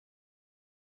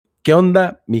¿Qué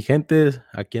onda, mi gente?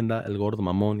 Aquí anda el gordo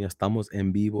mamón. Ya estamos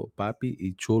en vivo, papi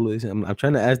y chulo. I'm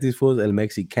trying to ask these fools, el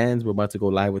Mexicans. We're about to go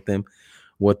live with them,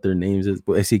 what their names is.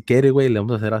 Pues, si quiere, güey, le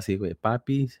vamos a hacer así, güey.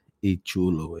 Papi y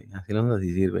chulo, güey. Así le vamos a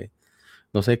decir, güey.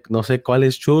 No sé cuál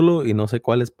es chulo y no sé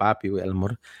cuál es papi, güey. Al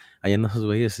amor, allá en esos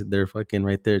güeyes, they're fucking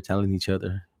right there telling each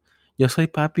other. Yo soy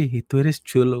papi y tú eres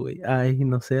chulo, güey. Ay,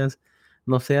 no seas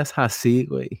así,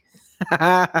 güey.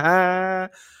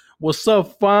 What's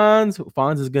up, Fonz?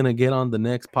 Fonz is gonna get on the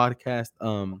next podcast.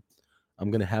 I'm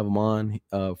gonna have him on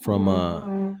from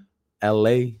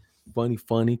LA.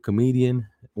 Funny comedian.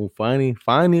 Un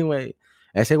funny way.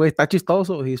 Ese güey está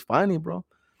chistoso. He's funny, bro.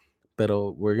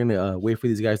 Pero we're gonna wait for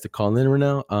these guys to call in right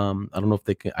now. I don't know if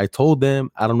they can. I told them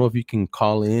I don't know if you can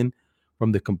call in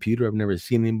from the computer. I've never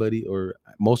seen anybody, or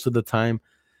most of the time,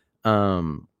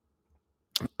 um,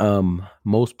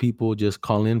 most people just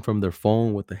call in from their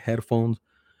phone with the headphones.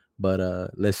 But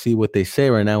let's see what they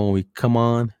say right now when we come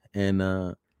on. And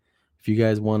if you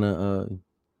guys want to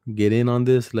get in on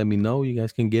this, let me know. You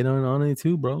guys can get on it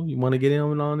too, bro. You want to get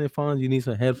in on it, Fonz? You need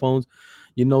some headphones.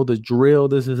 You know the drill.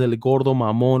 This is El Gordo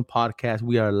Mamon podcast.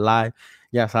 We are live.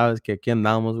 Ya sabes que aquí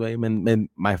andamos, güey. Man,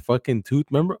 my fucking tooth.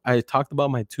 Remember, I talked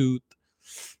about my tooth,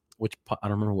 which I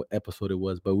don't remember what episode it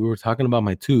was, but we were talking about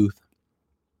my tooth,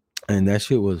 and that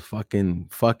shit was fucking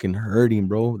hurting,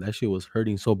 bro. That shit was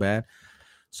hurting so bad.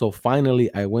 So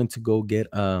finally, I went to go get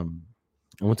it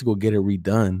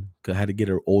redone because I had to get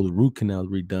an old root canal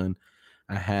redone.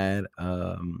 I had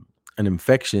an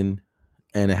infection,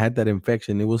 and I had that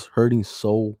infection. It was hurting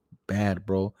so bad,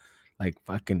 bro. Like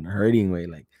fucking hurting, way.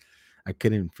 Like I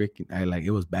couldn't freaking. I like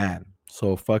it was bad.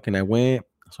 So fucking, I went.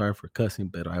 Sorry for cussing,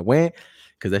 but I went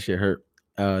because that shit hurt.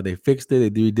 They fixed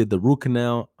it. They did the root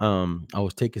canal. I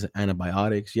was taking some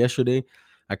antibiotics yesterday.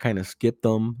 I kind of skipped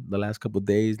them the last couple of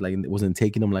days, like wasn't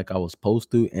taking them like I was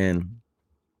supposed to. And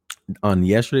on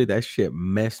yesterday, that shit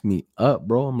messed me up,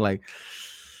 bro. I'm like,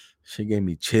 shit gave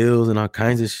me chills and all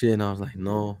kinds of shit. And I was like,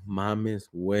 no, mama's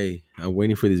way. I'm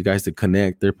waiting for these guys to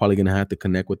connect. They're probably gonna have to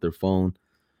connect with their phone.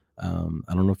 I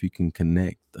don't know if you can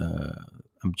connect.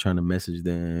 I'm trying to message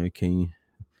them. Can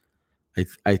you?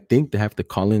 I think they have to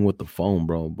call in with the phone,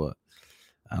 bro, but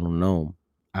I don't know.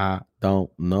 I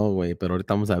don't know, güey. Pero ahorita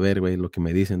vamos a ver, güey, lo que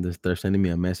me dicen. They're sending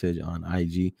me a message on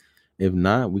IG. If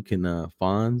not, we can,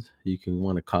 Fonz, you can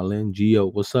want to call in.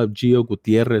 Gio, what's up, Gio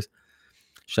Gutierrez?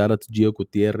 Shout out to Gio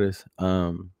Gutierrez.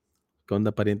 ¿Qué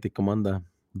onda, pariente? ¿Cómo anda?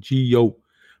 Gio,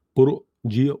 puro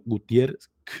Gio Gutierrez.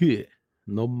 ¿Qué?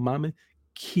 No mames.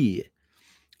 ¿Qué?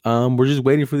 We're just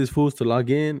waiting for these fools to log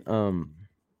in.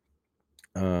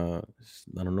 I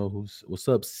don't know what's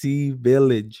up, C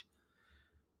Village.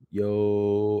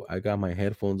 Yo, I got my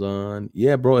headphones on.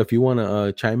 Yeah, bro, if you want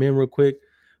to chime in real quick,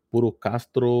 Puro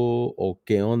Castro o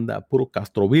qué onda, Puro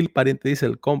Castroville, pariente, dice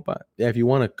el compa. Yeah, if you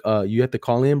want to, you have to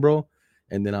call in, bro,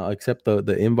 and then I'll accept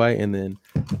the invite. And then,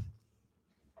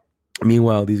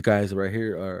 meanwhile, these guys right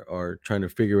here are trying to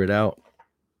figure it out.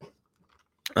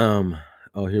 Oh,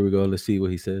 here we go. Let's see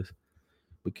what he says.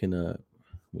 We can,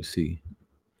 let's see.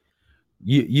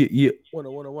 Yeah.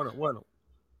 Bueno.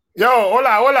 Yo,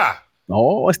 hola.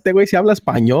 No, este güey se habla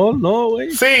español, ¿no,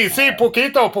 güey? Sí,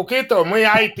 poquito, muy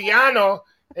haitiano.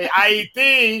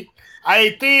 Haití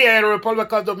y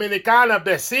República Dominicana,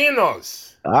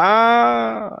 vecinos.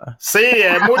 Ah. Sí,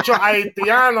 mucho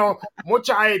haitiano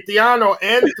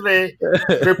entre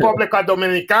República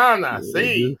Dominicana.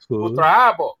 Sí,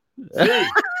 trabajo. Sí.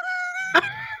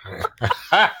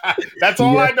 That's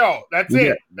all I know. That's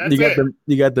it.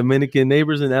 You got Dominican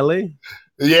neighbors in LA?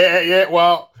 Yeah.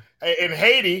 Well, in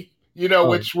Haiti,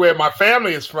 which where my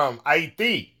family is from,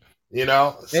 Haiti.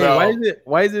 So hey,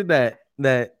 why is it that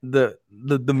the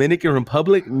Dominican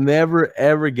Republic never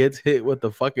ever gets hit with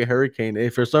the fucking hurricane?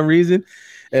 And for some reason,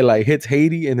 it like hits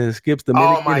Haiti and then skips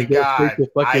Dominican. Oh my God! To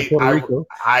fucking Puerto Rico.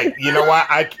 You know what?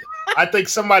 I think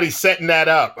somebody's setting that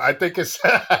up. I think it's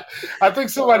I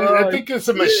think it's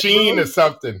a machine or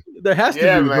something. There has to be,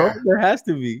 man. Bro. There has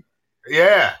to be.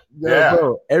 Yeah.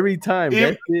 Bro. Every time.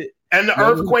 And the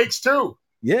earthquakes too.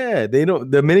 Yeah, they don't.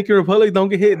 Dominican Republic don't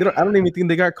get hit. I don't even think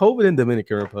they got COVID in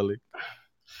Dominican Republic.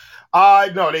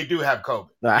 No, they do have COVID.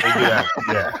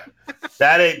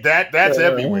 That's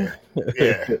everywhere.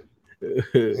 Yeah.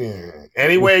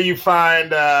 Anywhere you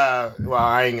find, well,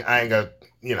 I ain't gonna.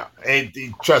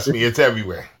 Trust me, it's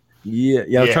everywhere.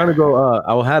 Yeah. I'm trying to go.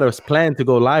 I had a plan to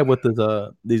go live with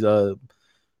these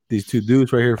two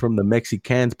dudes right here from the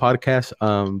Mexicans podcast.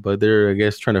 But they're, I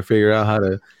guess, trying to figure out how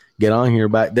to get on here.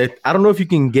 But I don't know if you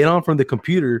can get on from the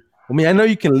computer. I mean, I know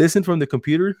you can listen from the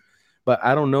computer, but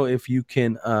I don't know if you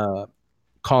can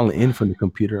calling in from the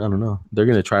computer. I don't know. They're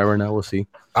gonna try right now. We'll see.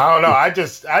 I don't know.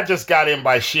 I just got in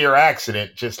by sheer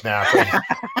accident just now.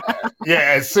 Yeah,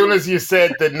 as soon as you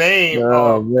said the name,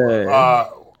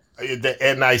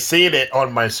 and I seen it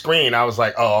on my screen, I was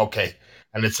like, oh, okay.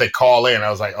 And it said call in. I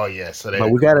was like, oh yeah. So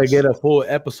but we gotta get a full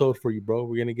episode for you, bro.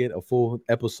 We're gonna get a full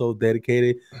episode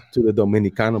dedicated to the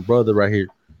Dominicano brother right here.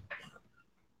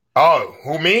 Oh,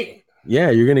 who, me?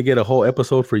 Yeah, you're gonna get a whole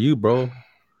episode for you, bro.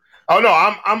 Oh no,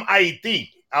 I'm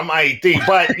Haiti. I'm Haiti,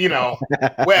 but you know,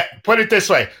 put it this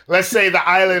way. Let's say the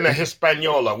island of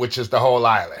Hispaniola, which is the whole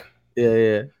island.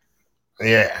 Yeah.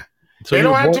 So they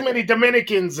don't have too many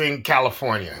Dominicans in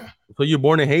California. So you're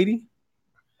born in Haiti?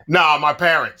 No, my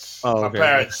parents. Oh, okay. My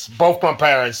parents, both my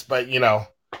parents. But you know,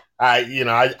 I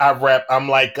rep. I'm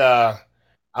like a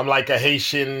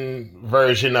Haitian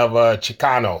version of a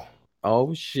Chicano.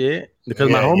 Oh shit! Because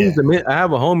my homie's I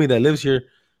have a homie that lives here.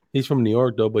 He's from New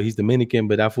York though, but he's Dominican.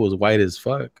 But that fool's white as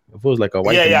fuck. That fool's like a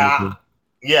white. Dominican.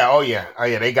 Oh yeah.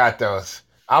 They got those.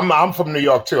 I'm from New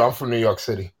York too. I'm from New York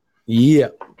City. Yeah.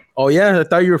 Oh yeah. I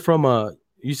thought you were from.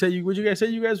 You said you. What you guys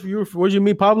say? Where'd you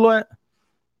meet Pablo at?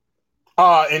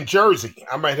 In Jersey.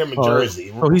 I met him in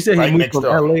Jersey. Oh, he said he moved from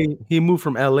LA. He moved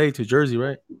from LA to Jersey,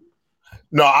 right?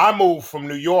 No, I moved from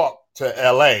New York to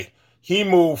LA. He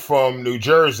moved from New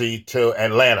Jersey to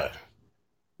Atlanta.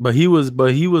 But he was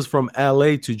from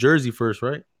LA to Jersey first,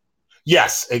 right?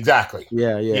 Yes, exactly.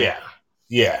 Yeah.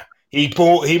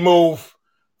 He moved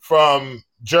from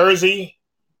Jersey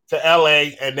to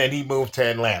LA, and then he moved to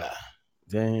Atlanta.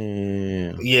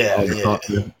 Damn. Yeah.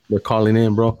 They're calling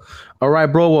in, bro. All right,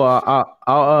 bro.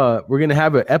 Well, we're gonna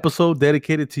have an episode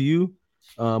dedicated to you.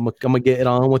 I'm gonna get it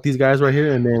on with these guys right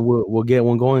here, and then we'll get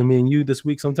one going. Me and you this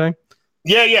week sometime.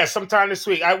 Yeah. Sometime this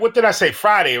week. What did I say?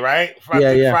 Friday, right?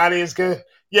 Friday is good.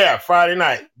 Yeah, Friday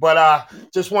night. But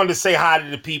just wanted to say hi to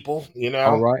the people, you know.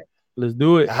 All right. Let's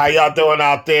do it. How y'all doing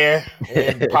out there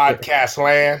in podcast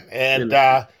land? And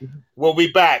we'll be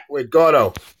back with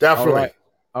Gordo. Definitely.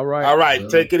 All right.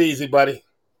 Take it easy, buddy.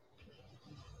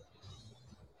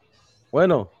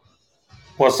 Bueno.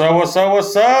 What's up?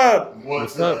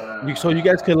 So you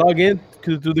guys can log in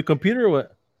through the computer or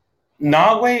what?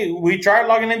 No, wait. We tried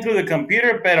logging in through the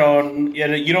computer, pero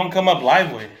you don't come up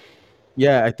live, way.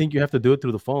 Yeah, I think you have to do it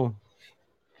through the phone.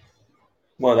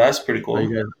 Well, that's pretty cool.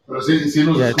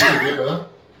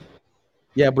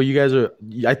 Yeah, but you guys are.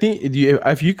 I think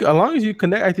as long as you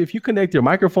connect, if you connect your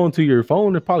microphone to your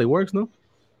phone, it probably works. No.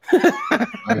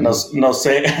 No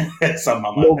say. You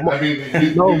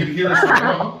can hear us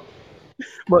now.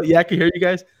 Well, yeah, I can hear you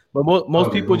guys. But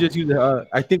most people just use.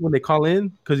 I think when they call in,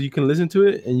 because you can listen to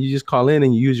it, and you just call in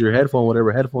and you use your headphone,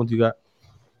 whatever headphones you got.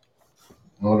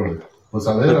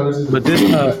 But this,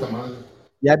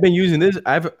 yeah, I've been using this.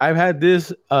 I've had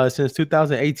this since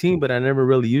 2018, but I never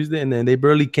really used it. And then they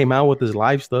barely came out with this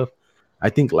live stuff, I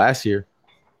think last year.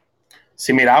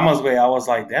 Si miramos, güey, I was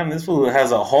like, damn, this fool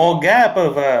has a whole gap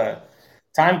of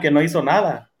time que no hizo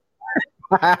nada.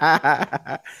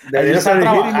 I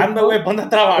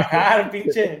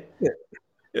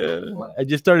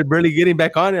just started barely getting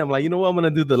back on it. I'm like, you know what? I'm gonna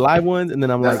do the live ones, and then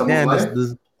I'm like, damn,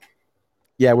 this.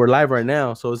 Yeah, we're live right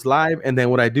now, so it's live. And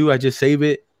then what I do, I just save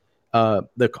it.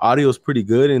 The audio is pretty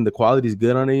good, and the quality is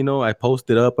good on it. You know, I post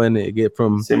it up, and it get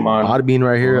from Podbean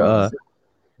right here.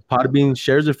 Podbean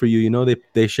shares it for you. You know,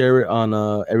 they share it on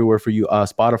everywhere for you.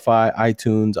 Spotify,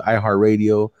 iTunes,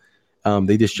 iHeartRadio.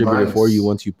 They distribute it for you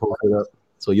once you post it up,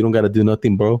 so you don't got to do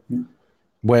nothing, bro.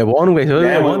 We're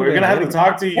gonna have to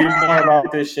talk to you more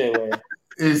about this shit, güey.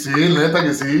 Sí, neta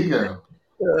que sí, güey.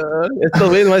 Esto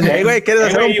mismo, hey, güey, ¿quieres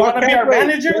hacer un podcast,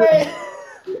 manager, güey?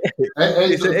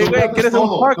 Hey, güey, ¿quieres un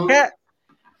podcast?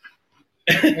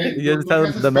 ¿Qué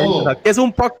es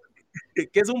un podcast?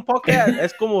 ¿Qué es un podcast?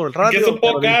 Es como el radio. ¿Qué es un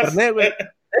podcast? Internet, güey.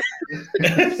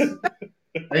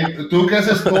 Hey, tú que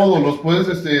haces todo, ¿los puedes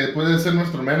ser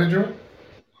nuestro manager?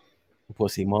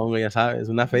 Pues Simón, güey, ya sabes,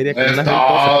 una feria. Pinche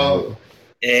gordo.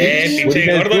 ¿Qué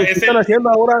están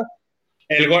haciendo ahora?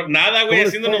 Nada, güey,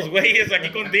 haciéndonos güeyes aquí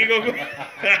contigo, güey.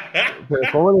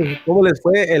 ¿Cómo les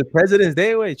fue el President's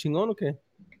Day, güey? ¿Chingón o qué?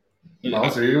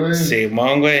 No, sí, güey.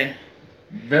 Simón, güey.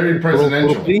 Very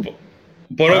presidential.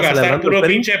 Puro gastar, puro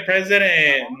pinche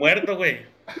president muerto, güey.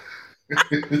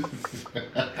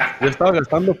 Yo estaba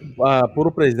gastando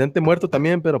puro presidente muerto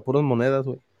también, pero puras monedas,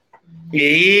 güey.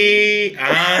 Y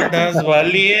andas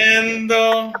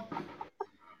valiendo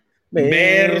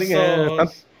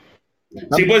versos.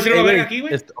 ¿Sí puedes decir una verga aquí,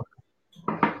 güey?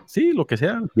 Sí, lo que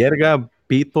sea. Verga,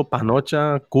 pito,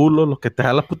 panocha, culo, lo que te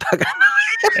da la puta gana.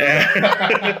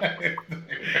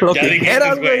 Lo que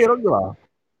quieras, güey.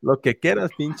 Lo que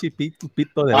quieras, pinche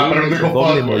pito de pero no dijo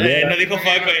doble fuck, güey. mollera. No dijo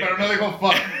fuck, güey. Pero no dijo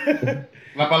fuck.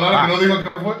 La palabra que no dijo que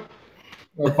fue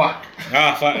fuck.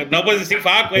 Fuck. No puedes decir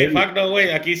fuck, güey. Fuck no,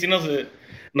 güey. Aquí sí nos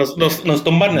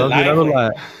tumban ¿No el has live, mirado, güey.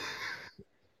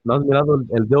 ¿no has mirado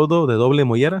el dedo de doble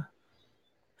mollera?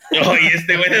 Oye,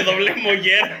 este güey de doble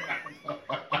mollera.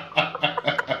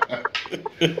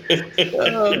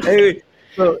 Hey,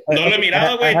 so, No lo he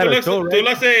mirado, güey. I had a show, ¿Tú right?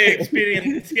 lo has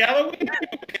experienciado, güey?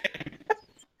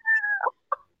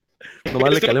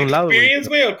 Nomás le ¿Es calé a un un lado, güey. experience,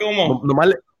 güey, o cómo?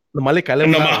 Nomás le calé a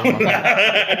un lado. Nomás.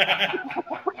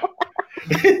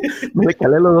 No le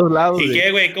calé a los dos lados. ¿Y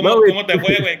qué, güey? No, güey. ¿Cómo te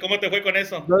fue, güey? ¿Cómo te fue con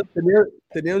eso? No,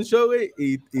 tenía un show, güey,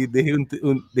 y dije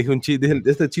un chiste,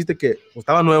 este chiste que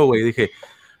estaba nuevo, güey. Dije,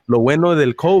 lo bueno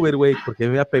del cover, güey, porque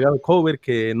me había pegado el cover,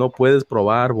 que no puedes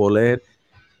probar, voler,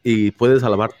 y puedes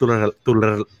salvar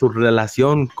tu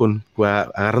relación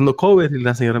agarrando cover. Y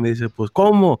la señora me dice, pues,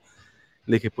 ¿cómo?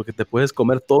 Le dije, porque te puedes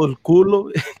comer todo el culo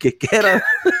que quieras.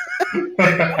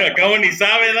 Acabo ni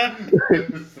sabe, ¿verdad?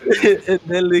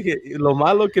 Entonces le dije, lo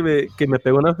malo que me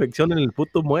pegó una afección en el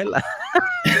puto muela.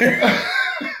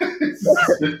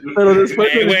 Pero después,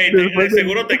 güey,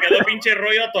 seguro te quedó pinche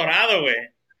rollo atorado, güey.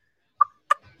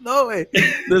 No, güey.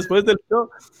 Después del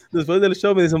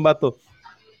show me dice un vato,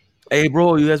 hey,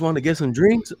 bro, you guys want to get some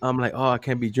drinks? I'm like, oh, I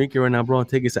can't be drinking right now, bro. I'm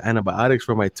taking some antibiotics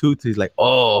for my tooth. He's like,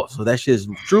 oh, so that shit's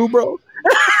true, bro?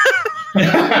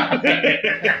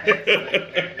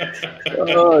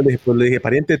 Oh, le dije,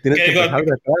 pariente, tienes que empezar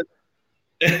de atrás.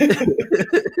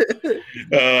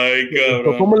 Ay,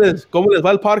 cabrón. ¿Cómo les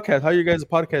va el podcast? How you guys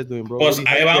podcast doing, bro? Pues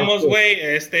ahí vamos, güey.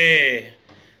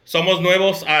 Somos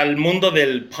nuevos al mundo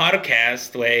del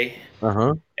podcast, güey.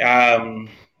 Ajá.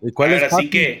 ¿Y cuál es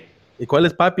papi? ¿Y cuál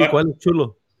es papi? ¿Cuál es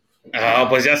chulo?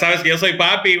 Pues ya sabes que yo soy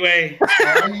papi, güey.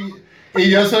 Y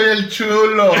yo soy el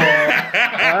chulo.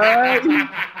 Ay,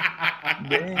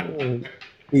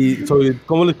 y so,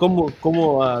 ¿cómo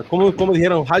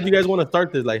dijeron? How do you guys want to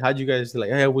start this? Like, how do you guys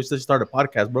like? Hey, we should start a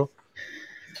podcast, bro.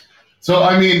 So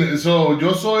I'm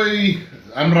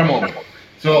Ramon.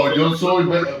 So yo soy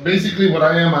basically what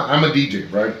I am. I'm a DJ,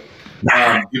 right?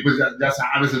 Y pues ya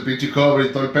sabes el pinche cover y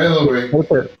todo el pedo, güey.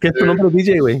 ¿Qué es tu nombre de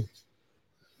DJ, güey?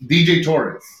 DJ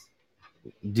Torres.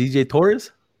 DJ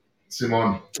Torres.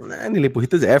 Simón. Ni le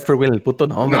pusiste de effort, güey, en el puto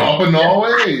nombre. No, pues no,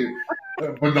 güey.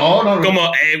 Pues no.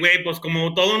 Como, güey, pues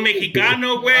como todo un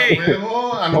mexicano, güey.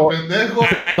 A lo pendejo.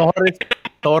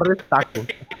 Torres Taco.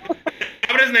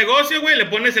 Abres negocio, güey, le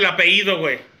pones el apellido,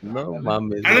 güey. No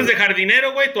mames. Andas de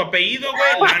jardinero, güey, tu apellido,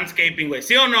 güey, landscaping, güey.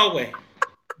 ¿Sí o no, güey?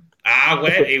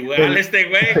 Güey, igual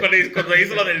güey, cuando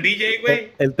hizo lo del DJ,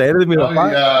 güey. El taller de mi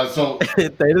papá.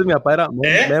 El taller de mi papá era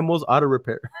Memo's Auto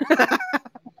Repair.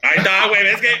 Ahí está, güey,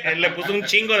 ves que le puso un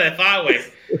chingo de fa, güey.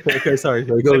 Okay, sorry.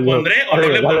 ¿Le pondré o no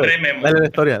le pondré Memo? Dale la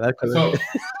historia.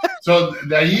 So,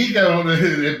 de ahí, cabrón,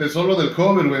 empezó lo del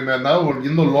cover, güey. Me andaba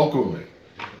volviendo loco, güey.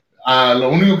 Lo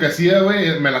único que hacía,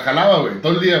 güey, me la jalaba, güey.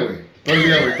 Todo el día, güey.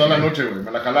 Toda la noche, güey.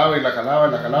 Me la jalaba,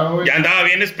 güey. Ya andaba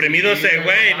bien exprimido ese,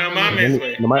 güey. No mames,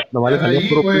 güey. Nomás le salía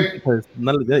puro, pues,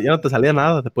 ya no te salía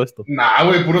nada de puesto. Nah,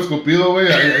 güey, puro escupido, güey.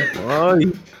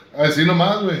 Ay. Así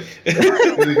nomás, güey. Y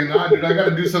dije, no, dude, I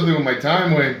gotta do something with my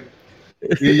time, güey.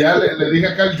 Y ya le dije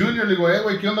a Cal Jr., le digo,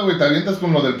 güey, ¿qué onda, güey? ¿Te avientas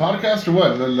con lo del podcast o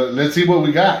what? Let's see what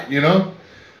we got, you know?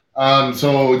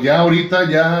 So ya ahorita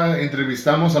ya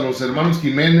entrevistamos a los hermanos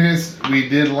Jiménez. We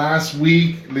did last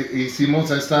week. Le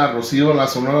hicimos a esta Rocío, la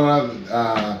Sonora,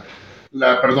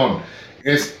 perdón,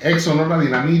 es ex Sonora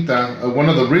Dinamita, one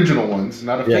of the original ones,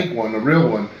 not a fake one, a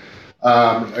real one.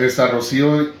 Esta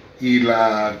Rocío y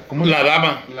la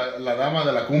dama. La dama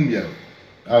de la cumbia.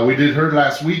 We did her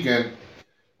last weekend,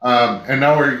 and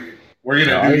now we're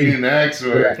gonna do you next,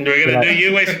 güey. We're gonna do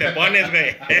you, güey, si te pones,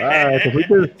 güey.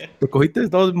 Te cogiste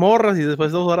 2 morras y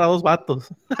después 2 vatos.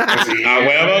 Sí, a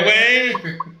huevo, güey.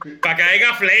 Para que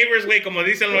haya flavors, güey, como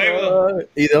dicen luego.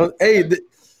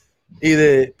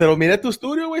 Pero mira tu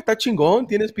estudio, güey, está chingón.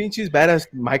 Tienes pinches badass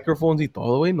microphones y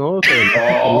todo, güey, ¿no?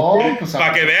 Pues,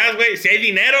 para que veas, güey, si hay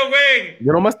dinero, güey.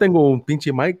 Yo nomás tengo un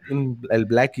pinche mic, el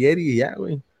Black Yeti y ya,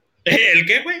 güey. ¿El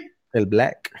qué, güey? El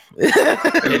Black.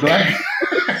 El Black.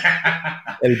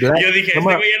 El Black. Yo dije,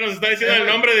 güey ya nos está diciendo el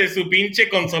nombre de su pinche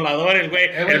consolador, el güey.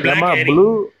 El Black Yeti.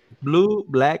 Blue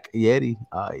Black Yeti.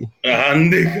 Ay.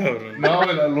 Ande, cabrón. No,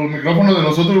 los micrófonos de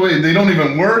nosotros, güey, they don't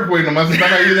even work, güey. Nomás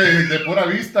están ahí de pura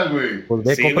vista, güey.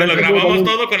 Pues sí, güey, lo grabamos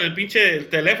todo con el pinche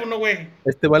teléfono, güey.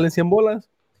 Este vale 100 bolas.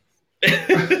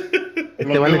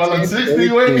 Este vale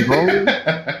 60, güey.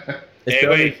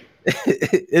 Güey.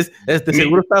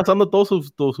 Seguro está usando todo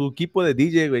su equipo de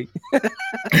DJ, güey.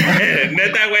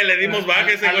 Neta, güey, le dimos baja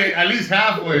ese, güey. At least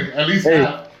half, güey. At least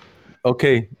half.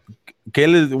 Okay.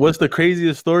 What's the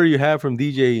craziest story you have from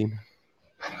DJing?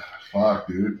 Fuck,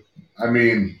 dude. I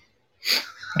mean,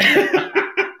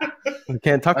 You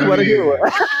can't talk about it here.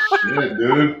 Shit,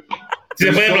 dude.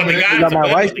 Se puede platicar, se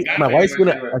puede platicar. My wife's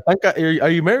gonna. Are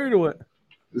you married or what?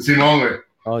 Simón, güey.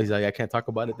 Oh, he's like, I can't talk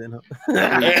about it then, huh?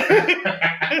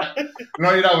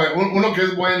 No, mira, güey, uno que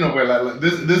es bueno, güey.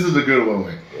 This is a good one,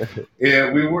 güey.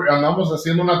 Andamos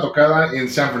haciendo una tocada in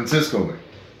San Francisco, güey.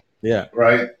 Yeah.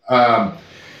 Right?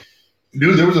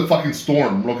 Dude, there was a fucking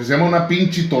storm. Lo que se llama una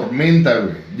pinche tormenta,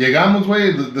 güey. Llegamos,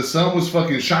 güey. The sun was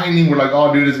fucking shining. We're like,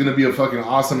 oh, dude, it's gonna be a fucking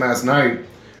awesome ass night.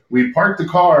 We parked the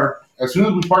car. As soon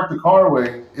as we parked the car,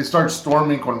 güey, it starts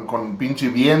storming con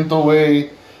pinche viento,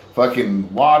 güey.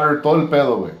 Fucking water, todo el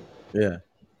pedo, güey. Yeah.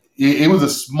 It was a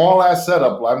small ass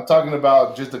setup. I'm talking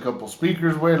about just a couple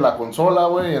speakers, güey, la consola,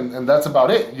 güey, and that's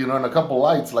about it, you know, and a couple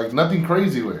lights, like nothing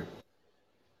crazy, güey.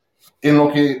 En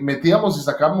lo que metíamos y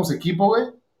sacábamos equipo,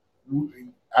 güey,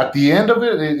 at the end of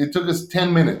it took us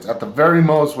 10 minutes, at the very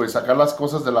most, güey, sacar las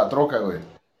cosas de la troca, güey.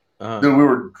 Dude, we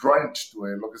were drenched,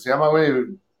 güey. Lo que se llama,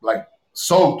 güey, like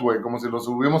soaked, güey, como si lo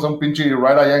subimos a un pinche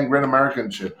right allá en Grand American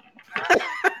shit.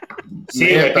 Sí,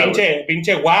 güey,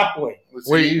 pinche guapo, güey.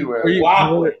 Sí, güey.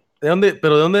 Guapo, güey. ¿De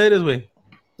dónde eres, güey?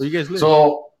 Where you guys live?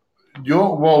 So,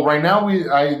 right now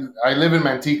I live in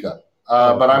Manteca,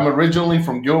 but I'm originally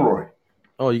from Gilroy.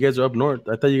 Oh, you guys are up north.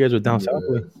 I thought you guys were down south,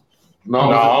 güey.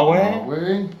 No,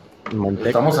 güey.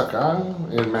 Estamos acá,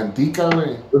 en Manteca,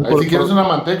 güey. Si quieres una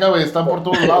manteca, güey, están por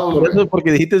todos lados, Por güey. eso,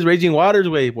 porque dijiste Raging Waters,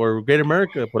 güey, por Great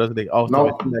America. Por eso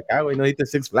No. de acá, güey. No dijiste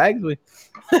Six Flags, güey.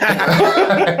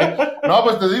 No,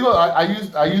 pues te digo, I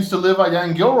used to live allá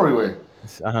en Gilroy, güey.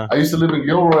 Ajá. I used to live in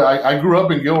Gilroy. I grew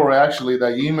up in Gilroy, actually. De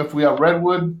allí me fui a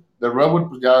Redwood. De Redwood,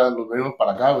 pues ya nos venimos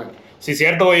para acá, güey. Sí,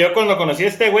 cierto, güey. Yo cuando conocí a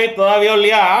este güey todavía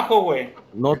olía a ajo, güey.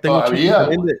 No,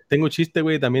 tengo chiste,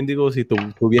 güey. También digo, si tu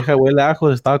vieja huele a ajo,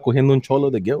 se estaba cogiendo un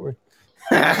cholo de Gilroy.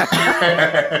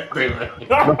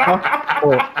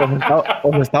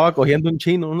 o se estaba cogiendo un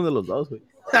chino, uno de los dos, güey.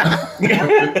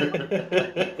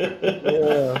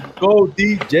 Go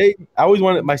DJ.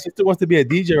 My sister wants to be a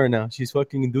DJ right now. She's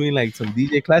fucking doing like some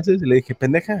DJ classes. Y le dije,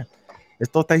 pendeja,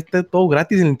 esto está todo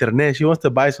gratis en internet. She wants to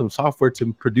buy some software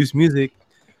to produce music.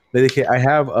 Le dije, I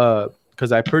have,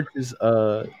 because I purchased,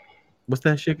 what's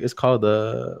that shit? It's called,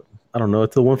 I don't know.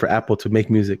 It's the one for Apple to make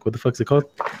music. What the fuck's it called?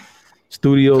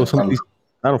 Studio something.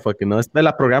 I don't fucking know. Es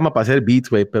la programa para hacer beats,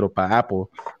 güey, pero para Apple.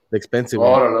 The expensive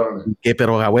one.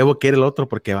 Pero a huevo quiere el otro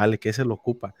porque vale, que se lo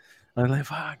ocupa. I'm like,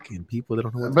 fucking people, they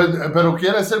don't know what Pero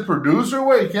quiere ser producer,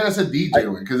 güey, quiere ser DJ,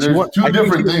 güey, because there's two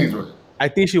different things, güey. I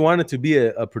think she wanted to be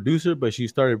a producer, but she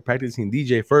started practicing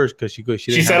DJ first because she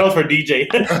settled for DJ.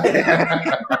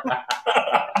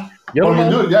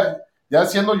 Ya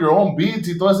haciendo your own beats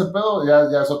y todo ese pedo,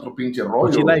 ya es otro pinche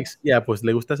rollo. She likes, pues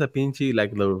le gusta esa pinche,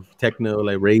 like the techno,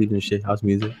 like rave and shit, house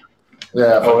music.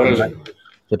 Yeah,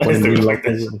 te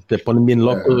ponen bien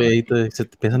locos, güey, se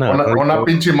te empiezan a agarrar. Una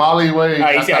pinche Molly, güey.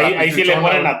 Ahí sí le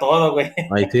ponen a todo, güey.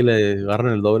 Ahí sí le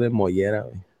agarran el doble de mollera,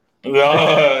 güey.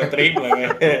 No, triple, güey.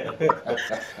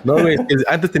 No, güey,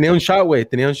 antes tenía un shop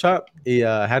y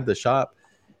I had the shop,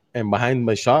 and behind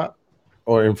my shop,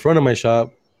 or in front of my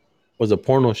shop, was a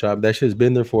porno shop. That shit's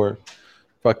been there for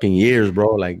fucking years,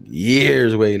 bro. Like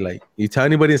years, way. Like you tell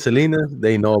anybody in Salinas,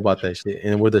 they know about that shit.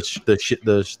 And where the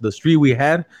street we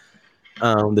had,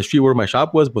 the street where my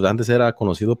shop was, pues antes era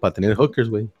conocido para tener hookers,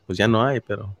 güey. Pues ya no hay,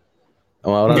 pero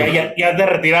ahora ya te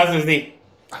retiraste, sí.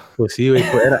 Pues sí, güey.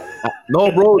 Pues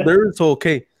no, bro, they're so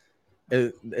okay.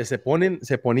 Se ponían,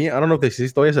 I don't know if they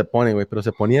todavía se ponen, güey, pero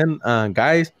se ponían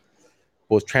guys,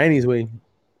 pues trannies, güey.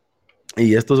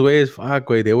 Y estos güeyes, fuck,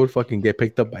 güey, they would fucking get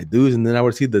picked up by dudes, and then I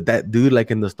would see that dude, like,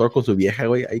 in the store con su vieja,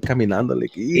 güey, ahí caminando,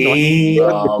 like,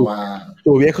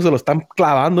 tu viejo se lo están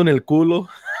clavando en el culo.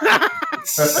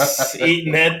 Sí,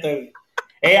 neto,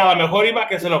 güey. A lo mejor iba a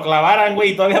que se lo clavaran,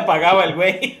 güey, y todavía pagaba el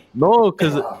güey. No,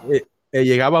 que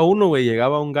llegaba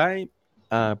un guy,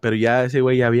 pero ya ese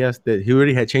güey ya había, he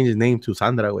already had changed his name to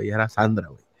Sandra, güey, era Sandra,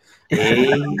 güey.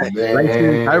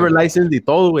 Driver license y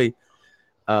todo, güey.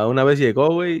 Una vez llegó,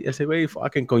 güey, ese güey,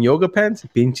 fucking con yoga pants,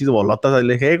 pinches bolotas,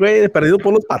 le dije, güey, perdido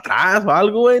ponlos para atrás o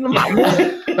algo, güey, no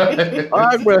mames.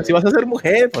 Güey, si vas a ser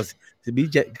mujer, pues, be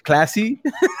classy.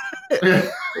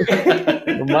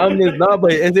 No mames, no,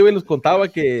 pues, ese güey nos contaba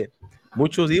que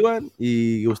muchos iban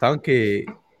y gustaban que,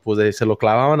 pues, se lo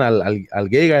clavaban al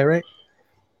gay guy, right?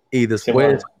 Y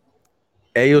después,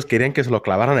 ellos querían que se lo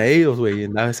clavaran a ellos, güey, y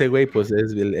ese güey, pues,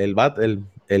 es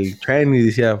el tren y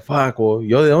decía, fuck, well,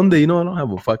 yo de dónde, I don't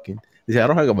have a fucking, dice, I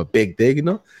don't have a big dick,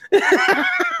 ¿no?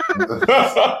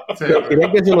 Pero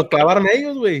querían que se lo clavaran a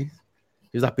ellos, güey.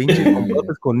 Esas pinches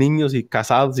complotes con niños y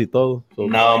casados y todo. So,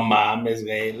 No mames,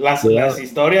 güey. Las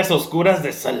historias oscuras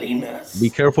de Salinas. be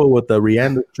careful with the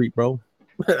Rihanna Street, bro.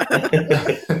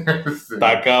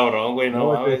 Está cabrón, güey,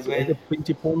 no mames, güey. Ese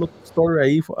pinche porno story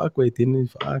ahí, fuck, güey. Tienen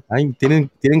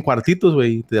cuartitos,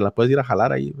 güey. Te las puedes ir a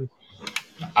jalar ahí, güey.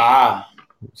 Ah.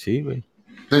 Sí, güey.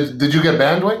 Did you get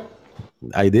banned, güey?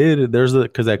 I did.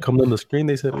 Because I come on the screen,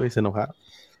 they said, güey, se enojaron.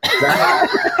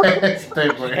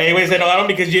 Hey, güey, se enojaron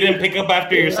because you didn't pick up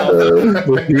after yourself.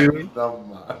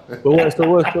 So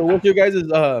what's your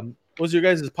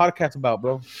guys' podcast about,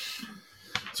 bro?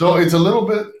 So it's a little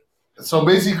bit. So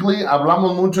basically,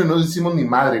 hablamos mucho y no decimos ni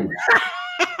madre, güey.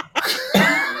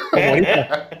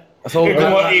 So,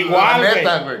 igual,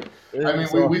 neta, güey. I mean,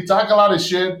 we talk a lot of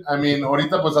shit. I mean,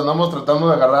 ahorita pues andamos tratando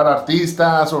de agarrar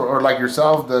artistas or like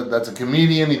yourself, that's a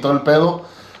comedian y todo el pedo.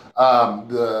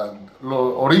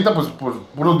 Ahorita pues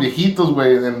puros viejitos,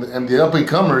 güey, and the up and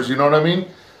comers, you know what I mean?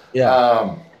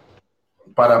 Yeah.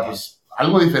 Para pues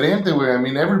algo diferente, güey. I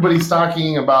mean, everybody's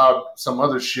talking about some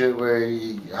other shit,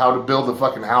 güey, how to build a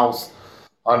fucking house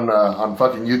on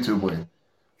fucking YouTube, güey.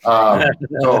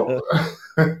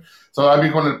 So, I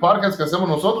mean, con el podcast que hacemos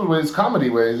nosotros, güey, it's comedy,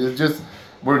 güey. It's just,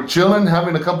 we're chilling,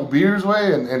 having a couple beers,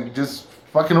 güey, and just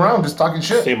fucking around, just talking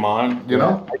shit. Simón. You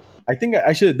know? I think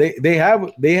I should. They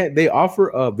offer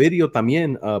a video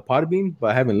también, Podbean,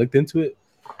 but I haven't looked into it.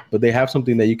 But they have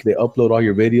something that they upload all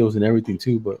your videos and everything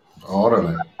too. But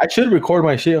Órale. I should record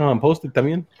my shit and post it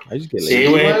también. I just get lazy. Sí,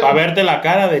 güey, para verte la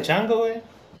cara de chango, güey.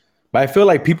 But I feel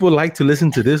like people like to listen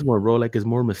to this more, bro. Like it's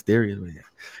more mysterious, güey.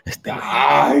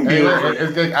 Ay, hey, güey,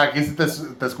 es que aquí sí te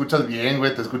escuchas bien,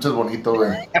 güey. Te escuchas bonito,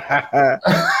 güey.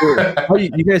 Oh,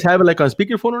 you guys have it like on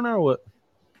speakerphone or not, or what?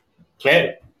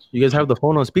 ¿Qué? You guys have the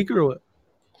phone on speaker or what?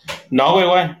 No,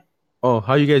 güey. Oh,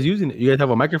 how you guys using it? You guys have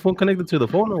a microphone connected to the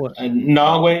phone or what?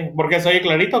 No, güey. ¿Por qué soy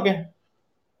clarito o qué?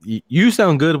 You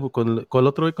sound good con el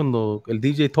otro güey, cuando el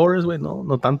DJ Torres, güey.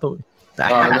 No tanto, güey.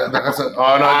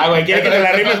 No, güey, quiere que te la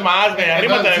arrimes más, güey.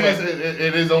 Arrímate, güey.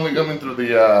 It is only coming through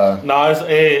the... No,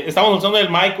 estamos usando el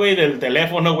mic, güey, del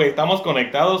teléfono, güey. Estamos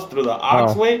conectados through the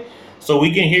aux, güey. So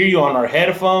we can hear you on our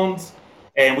headphones.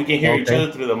 And we can hear each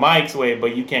other through the mics, way,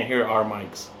 but you can't hear our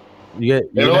mics. Y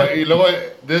luego,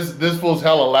 this fool's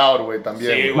hella loud, güey, también.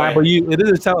 Sí, nah, but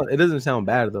it doesn't sound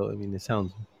bad though. I mean, it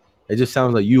just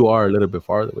sounds like you are a little bit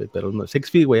farther away. Pero no, 6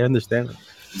 feet, güey, I understand.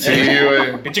 Sí,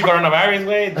 güey. Pinche coronavirus,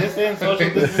 güey. Distance,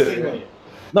 social distancing, güey.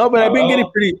 No, but I've been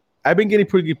getting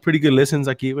pretty good listens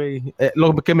aquí, güey.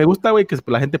 Lo que me gusta, güey, que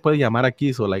la gente puede llamar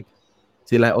aquí, so like.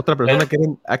 Si la otra persona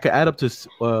quiere, I could add up to,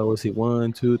 let's see,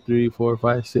 1, 2, 3, 4,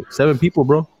 5, 6, 7 people,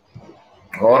 bro.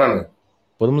 Órale.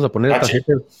 Podemos poner hasta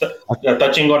gente.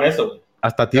 Está chingón eso, güey.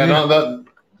 Hasta tienen. Yeah, no,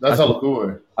 that's all cool,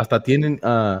 güey. Hasta tienen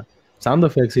sound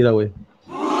effects, mira, güey.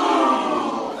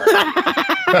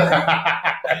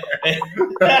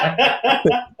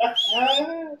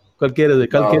 ¿Cuál quieres, güey?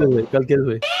 ¿Cuál quieres,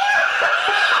 güey?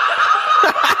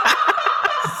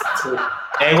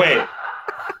 Güey.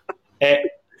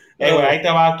 Güey, ahí te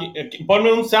va.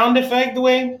 Ponme un sound effect,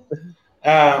 güey.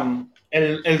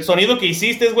 El sonido que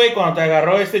hiciste, güey, cuando te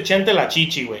agarró Chente la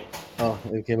chichi, güey. Oh,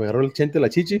 el que me agarró el Chente la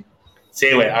chichi.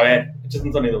 Sí, güey, a ver, échate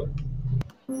un sonido, güey.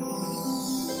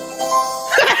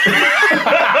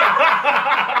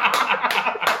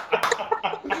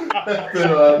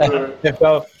 It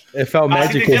felt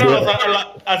magical.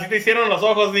 Así te hicieron los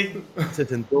ojos, sí. Se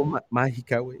sentó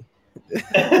mágica, güey.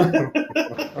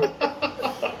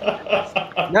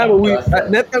 Nah, but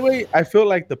neta, güey, I feel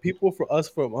like the people for us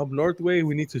from up north, way,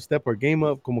 we need to step our game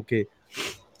up. Como que,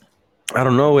 I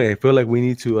don't know, way. I feel like we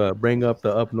need to bring up the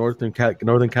up northern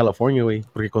California, way.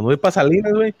 Porque cuando voy para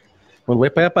Salinas, güey, cuando voy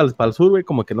para allá para el sur, güey,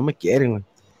 como que no me quieren, güey.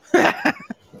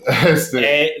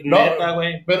 Neta,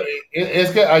 güey. Pero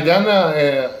es que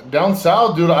allá down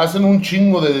south, dude, hacen un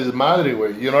chingo de desmadre,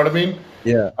 güey. You know what I mean?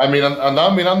 Yeah. I mean,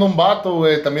 andaba mirando un vato,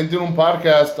 güey. También tiene un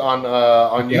podcast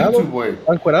on YouTube, güey.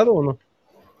 ¿Está encuerado o no?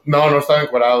 No estaba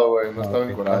encuerado, güey. No estaba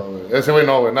encuerado, güey. Ese güey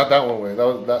no, güey. Not that one, güey.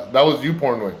 That was you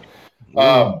porn, güey.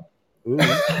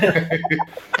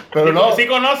 Pero no. ¿Sí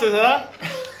conoces, verdad?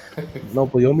 No,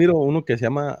 pues yo miro uno que se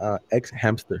llama Ex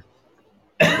Hamster.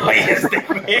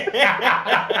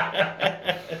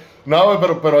 No, güey,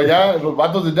 pero allá los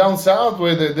vatos de down south,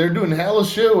 güey, they're doing hella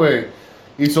shit, güey.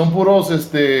 Y son puros,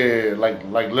 like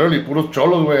literally puros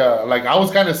cholos, güey. Like, I was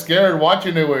kind of scared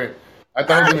watching it, güey. I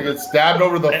thought I was going to get stabbed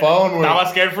over the phone, güey. I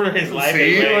was scared for his life,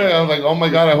 güey. I was like, oh my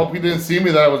God, I hope he didn't see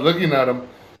me that I was looking at him.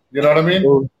 You know what I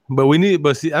mean?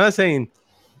 But see, I'm not saying,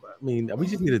 I mean, we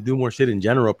just need to do more shit in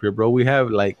general up here, bro. We have,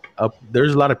 like,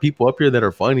 there's a lot of people up here that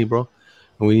are funny, bro.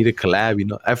 And we need to collab, you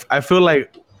know. I feel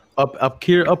like up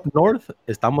here, up north,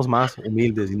 estamos más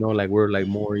humildes, you know, like we're like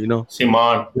more, you know,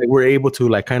 Simón. like we're able to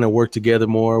like kind of work together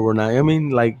more. We're not, I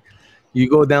mean, like you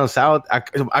go down south,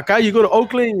 acá you go to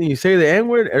Oakland and you say the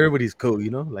N-word, everybody's cool, you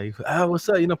know, like, what's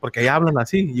up, you know, porque ya hablan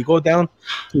así. You go down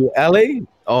to LA,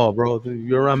 oh, bro,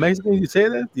 you're around Mexican, you say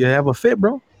that, you have a fit,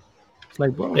 bro. It's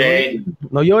like, bro,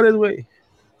 no llores, güey.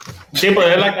 Sí, pues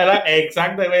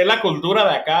exacto, güey, es la cultura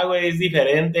de acá, güey, es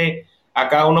diferente.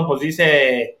 Acá uno pues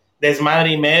dice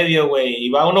desmadre y medio, güey, y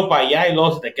va uno para allá y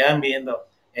luego se te quedan viendo.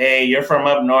 Hey, you're from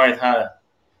up north, huh?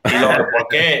 Y luego, ¿por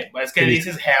qué? Pues es que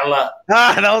dices hella.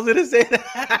 I was gonna say that.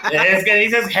 Es que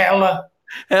dices hella.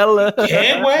 Hella.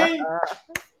 ¿Qué, güey?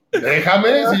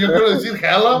 Déjame, si yo quiero decir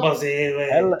hella. Pues sí, güey.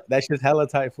 That's just hella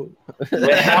type food.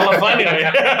 Hella funny, güey.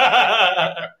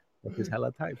 That's just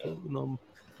hella type food, no.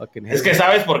 Es que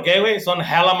 ¿sabes por qué, güey? Son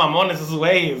hella mamones esos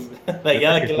güeyes. De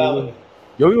allá de aquel lado.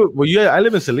 Yo vivo, I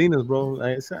live in Salinas, bro.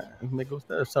 Me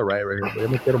gusta, it's alright right here. Yo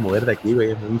me quiero mover de aquí,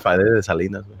 güey. Me enfadé de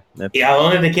Salinas, güey. ¿Y a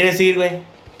dónde te quieres ir, güey?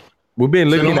 We've been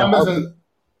looking at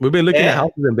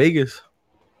houses in Vegas.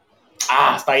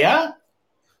 Ah, ¿hasta allá?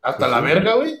 Hasta la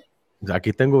verga, güey.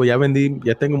 Aquí tengo, ya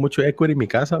tengo mucho equity en mi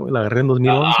casa, güey. La agarré en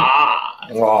 2011.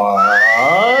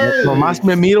 Nomás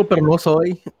me miro, pero no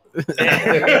soy.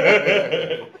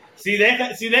 Sí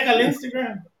deja el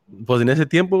Instagram. Pues en ese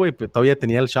tiempo, güey, pues todavía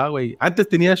tenía el shop, güey. Antes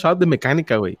tenía shop de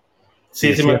mecánica, güey.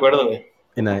 Sí me acuerdo, güey.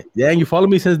 And you follow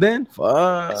me since then?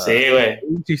 Fuck. Sí, güey.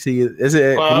 Sí,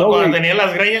 cuando tenías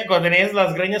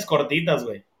las greñas cortitas,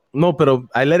 güey. No, pero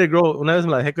I let it grow. Una vez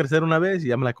me la dejé crecer una vez y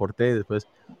ya me la corté después.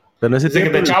 Pero en ese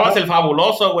tiempo, que te echabas el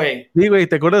fabuloso, güey. Sí, güey.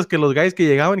 ¿Te acuerdas que los guys que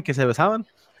llegaban y que se besaban?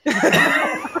 Sí,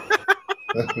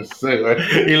 güey.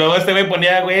 Y luego este güey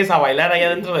ponía güeyes a bailar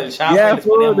allá dentro del shop, Yeah, y les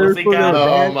ponía música.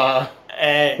 No, ma.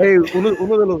 Hey, uno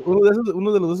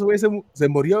de esos güeyes se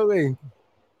murió, güey.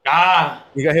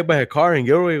 He got hit by a car in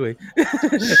Gilroy, güey.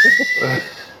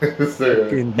 Sí,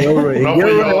 En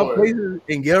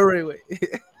Gilroy, güey.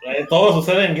 Todo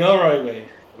sucede en Gilroy, güey.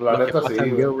 La neta sí,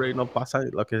 en Gilroy no pasa,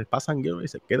 lo que pasa en Gilroy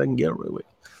se queda en Gilroy, güey.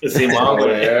 Sí, güey.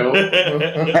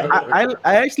 I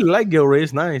actually like Gilroy,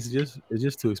 it's nice, it's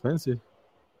just too expensive.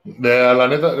 La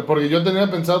neta, porque yo tenía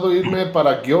pensado irme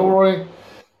para Gilroy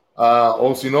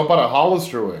o si no para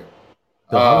Hollister, güey.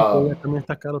 También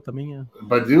está caro también,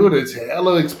 But dude, it's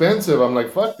hella expensive. I'm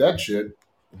like, fuck that shit.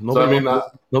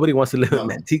 Nobody wants to live in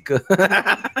Manteca.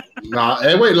 No,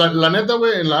 güey, la neta,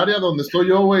 güey, en la área donde estoy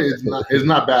yo, güey, it's not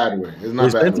bad, güey. It's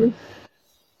not bad, güey.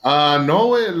 No,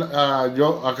 güey,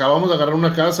 yo acabamos de agarrar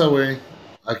una casa, güey,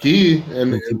 aquí,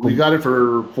 and we got it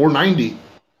for $490.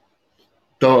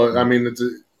 So, I mean,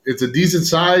 it's a decent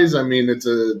size. I mean, it's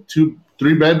a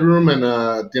 3 bedroom and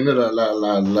tiene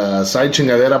la side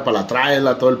chingadera para la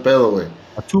traela, todo el pedo, güey.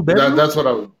 A 2 bedroom? That's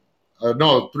what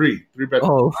no, 3 bedroom.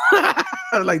 Oh.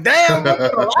 I was like, damn, güey.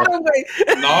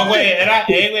 No, güey, era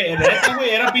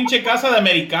pinche casa de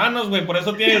americanos, güey, por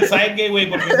eso tiene el side gate, güey,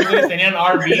 porque esos güeyes tenían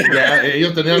RVs. Yeah,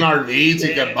 ellos tenían RVs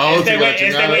y campos. Este güey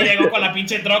llegó con la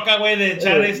pinche troca, güey, de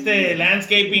echar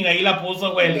landscaping, ahí la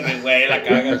puso, güey, le dije, güey, la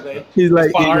cagas, güey. He's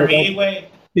like, RV, güey.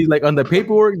 He's like, on the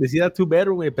paperwork, decía 2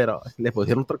 bedroom, güey, pero le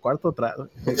pusieron otro cuarto atrás.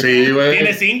 Sí, güey.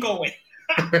 Tiene 5, güey.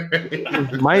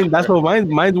 Mine's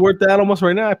worth that almost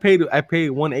right now. I paid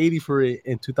 $180 for it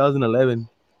in 2011.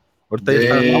 Ahorita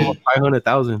está almost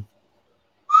 $500,000.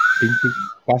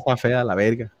 Casa fea, la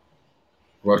verga.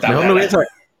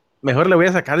 Mejor le voy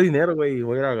a sacar dinero, güey, y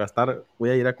voy a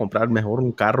ir a comprar mejor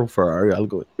un carro Ferrari o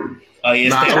algo, güey. Güey,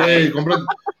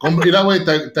 mira, güey,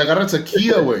 te agarras a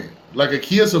Kia, güey. Like a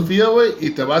Kia Sofia, güey, y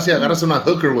te vas y agarras una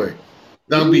hooker, güey.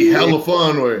 That'll be hella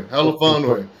fun, güey. Hella fun,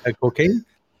 güey. ¿Cocaine?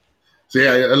 Sí,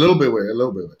 a little bit, güey.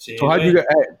 Sí, so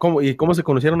 ¿cómo se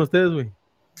conocieron ustedes, güey?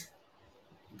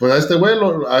 Pues a este güey,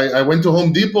 I went to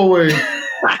Home Depot, güey.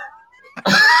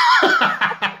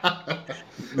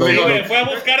 Sí, güey, fue a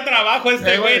buscar trabajo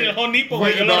este güey en el Home Depot,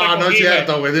 güey. No es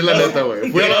cierto, güey, di la neta, güey.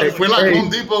 Fue la Home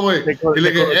Depot, güey. Y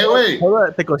le dije, güey.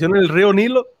 ¿Te conoció en el río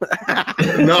Nilo?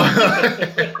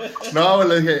 No,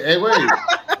 le dije, güey.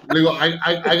 Le digo,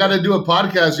 I gotta do a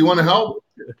podcast, you wanna help?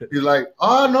 He's like,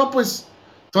 no, pues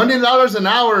 $20 an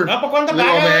hour. No, ¿por cuánto le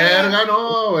digo, pagas? verga,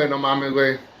 no, güey, no mames,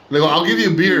 güey. Le digo, I'll give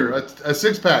you a beer, a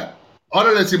 6-pack.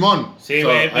 Órale, Simón. Sí,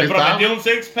 güey, me prometió un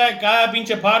 6-pack cada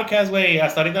pinche podcast, güey.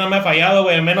 Hasta ahorita no me ha fallado,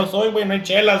 güey. Menos hoy, güey, no hay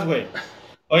chelas, güey.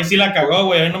 Hoy sí la cagó,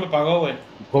 güey. Hoy no me pagó, güey.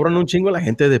 Cobran un chingo la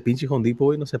gente de pinche Home Depot,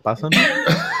 güey. No se pasan.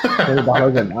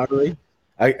 $20 an hour, güey.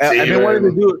 I've been wanting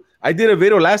to do it. I did a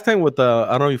video last time with,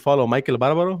 I don't know if you follow Michael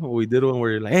Bárbaro. We did one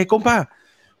where you're like, hey, compa,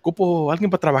 ocupo alguien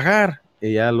para trabajar.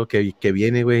 Y ya lo que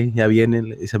viene, güey, ya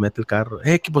viene y se mete el carro.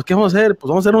 Hey, pues, ¿qué vamos a hacer? Pues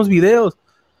vamos a hacer unos videos.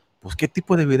 pues, ¿qué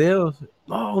tipo de videos?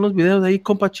 No, unos videos de ahí,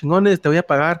 compa, chingones, te voy a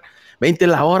pagar 20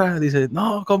 la hora. Dice,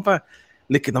 no, compa,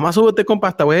 le dije, nomás súbete, compa,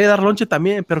 hasta voy a dar lonche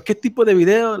también. Pero, ¿qué tipo de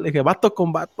video? Le dije, vato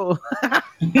con vato.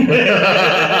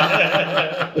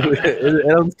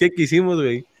 Era un skate que hicimos,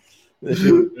 güey.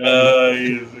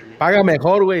 Ay, Paga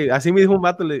mejor, güey. Así me dijo un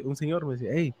vato, un señor, me decía,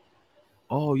 hey,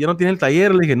 oh, ¿ya no tienes el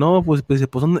taller? Le dije, no, pues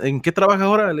 ¿en qué trabajas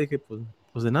ahora? Le dije,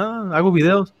 pues de nada, hago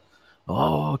videos.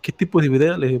 Oh, ¿qué tipo de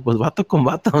video? Le dije, pues vato con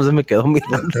vato. Entonces me quedó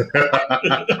mirando.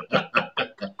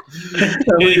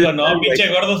 y digo, no, pinche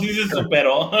gordo sí se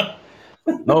superó.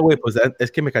 No, güey, pues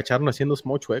es que me cacharon haciendo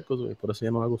small chuecos, güey. Por eso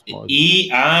ya no hago small. Y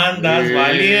andas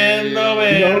valiendo,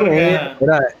 verga.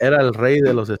 Era el rey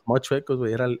de los small chuecos,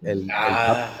 güey. Era el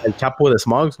chapo de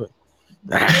smugs, güey.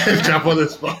 El chapo de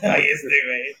Smog. Ay,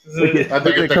 güey.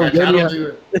 Hasta que te cacharon, güey.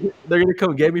 They're gonna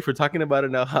come get me for talking about it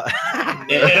now.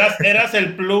 Eras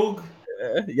el plug.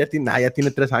 Ya tiene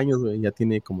 3 años, güey. Ya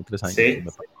tiene como 3 años. Sí.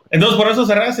 Entonces, ¿por eso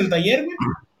cerras el taller, güey?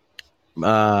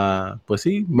 Pues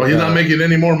sí. But he's not making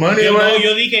any more money, No,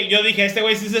 yo dije, este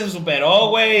güey sí se superó,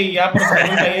 güey. Ya por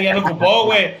cerrar un taller ya lo ocupó,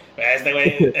 güey. Este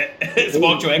güey es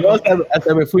mucho, no,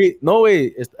 hasta me fui. No,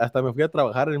 güey. Hasta me fui a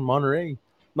trabajar en Monterey.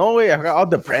 No, güey. I got all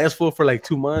depressed for like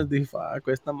 2 months. Dije, fuck,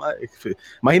 esta madre.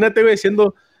 Imagínate, güey,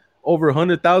 siendo over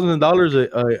 $100,000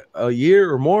 a year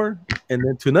or more, and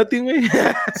then to nothing, güey.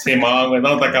 Sí, güey,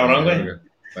 no, está cabrón, güey.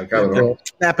 Está cabrón.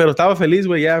 Pero estaba feliz,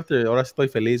 güey, ya. Ahora estoy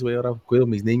feliz, güey. Ahora cuido a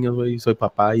mis niños, güey. Soy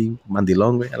papá y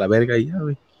mandilón, güey, a la verga y ya,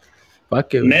 güey.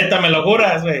 Neta, me lo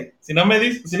juras, güey. Si no me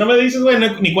dices, güey,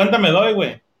 ni cuenta me doy,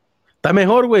 güey. Está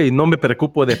mejor, güey. No me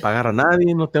preocupo de pagar a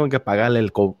nadie. No tengo que pagarle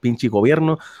el pinche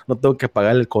gobierno. No tengo que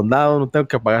pagarle el condado. No tengo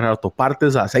que pagar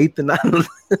autopartes, aceite, nada.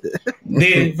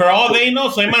 For all they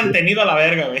know, soy mantenido a la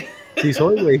verga, güey. Sí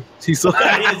soy, güey. Sí soy.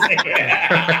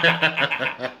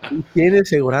 Tiene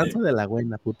seguranza de la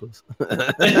buena, putos.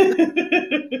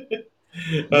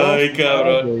 Ay,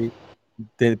 cabrón.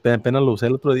 Apenas lo usé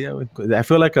el otro día, güey. I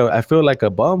feel like a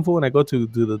bum fool when I go to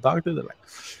the doctor. They're like,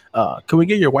 can we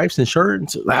get your wife's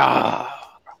insurance? Ya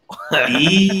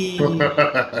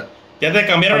te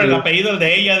cambiaron el apellido, el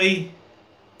de ella, di.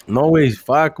 No, güey,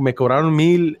 fuck. Me cobraron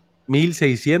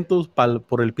 1,600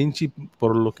 por el pinche,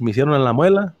 por lo que me hicieron en la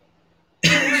muela.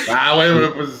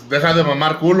 Güey, pues deja de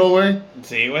mamar culo, güey.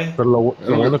 Sí, güey. Pero lo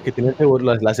bueno que tiene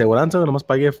la aseguranza, nomás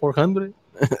pagué $400.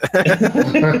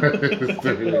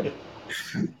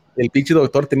 El pinche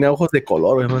doctor tenía ojos de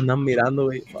color, güey, me andan mirando,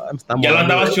 güey. Ya lo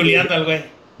andabas chuleando al güey.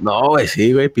 No, güey,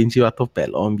 sí, güey, pinche vato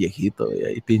pelón, viejito, güey.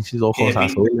 Ahí pinches ojos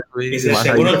azules, güey. Dice,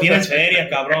 seguro tienes feria,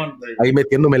 cabrón. Ahí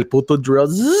metiéndome el puto drill.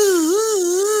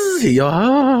 Y yo,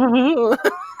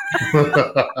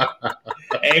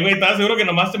 güey, ¿estás seguro que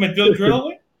nomás te metió el drill,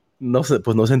 güey? No sé,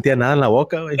 pues no sentía nada en la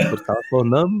boca, güey. Pues estaba todo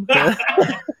numb.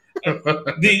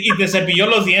 Y te cepilló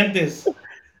los dientes.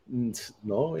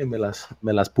 No, güey, me las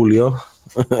pulió.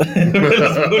 Me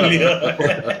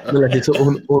las hizo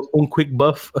un quick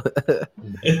buff.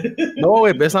 No,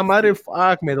 güey, esa madre,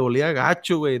 fuck, me dolía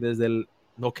gacho, güey, desde el...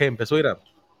 Ok, empezó a ir a...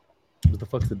 What the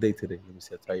fuck's the date today? Let me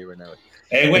see, I'll tell you right now.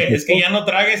 Güey, es que ya no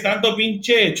tragues tanto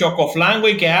pinche chocoflan,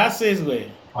 güey, ¿qué haces, güey?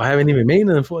 I haven't even made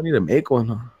none, I need to make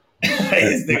one.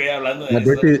 Güey hablando de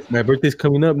eso. My birthday's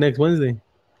coming up next Wednesday.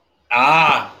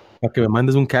 Para que me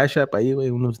mandes un cash app ahí, güey,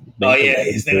 unos... Oye,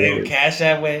 güey, un cash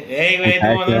app, güey. Güey, tú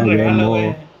mandas un regalo,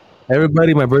 güey.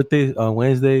 Everybody, my birthday on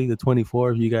Wednesday, the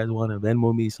 24th. If you guys want to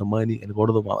Venmo me some money, El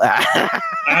Gordo Mamón.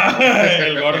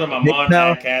 El Gordo Mamón.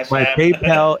 My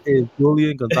PayPal is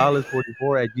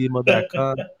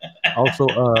JulianGonzalez44@gmail.com. Also,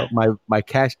 my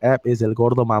Cash App is El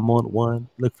Gordo Mamón 1.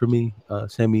 Look for me.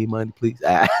 Send me money, please.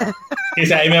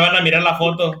 Dice, ahí me van a mirar la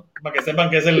foto para que sepan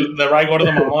que es the right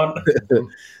Gordo Mamón.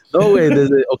 No way.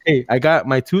 Okay, I got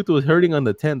my tooth was hurting on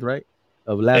the 10th, right?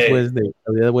 Of last Wednesday,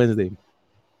 of the other Wednesday.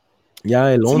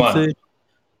 Ya el 11.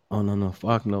 Oh, no,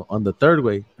 fuck no. On the 3rd,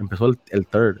 güey. Empezó el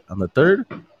 3rd. On the 3rd.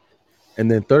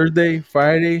 And then Thursday,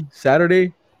 Friday,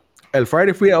 Saturday. El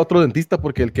Friday fui a otro dentista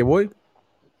porque el que voy.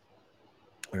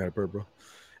 I got a burp, bro.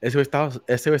 Ese güey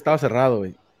estaba cerrado,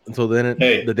 güey. So then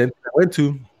the dentist I went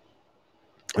to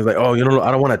was like, oh,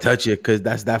 I don't want to touch it because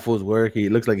that's that fool's work. He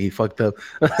looks like he fucked up.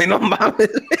 No mames.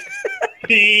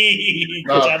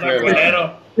 Chato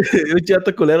culero. Un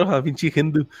chato culero, pinche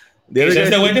hindu.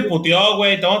 Este güey te puteó,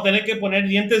 güey. Te vamos a tener que poner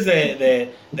dientes de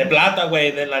plata,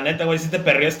 güey. De la neta, güey. Si te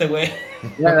perrió este güey.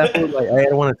 Yeah, that was like, I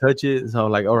don't want to touch it. So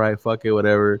I'm like, all right, fuck it,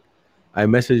 whatever. I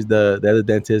messaged the other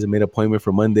dentist and made an appointment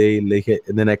for Monday. And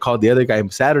then I called the other guy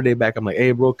Saturday back. I'm like,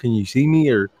 hey, bro, can you see me?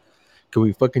 Or can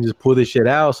we fucking just pull this shit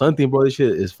out? Something, bro. This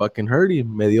shit is fucking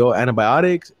hurting. Me dio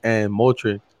antibiotics and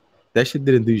Motrin. That shit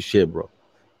didn't do shit, bro.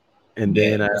 And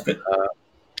then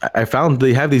I found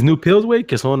they have these new pills, güey,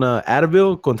 que son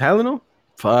Advil con Tylenol.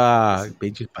 Fuck,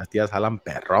 pinches pastillas jalan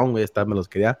perrón, güey. Estas me los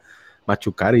quería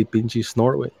machucar y pinche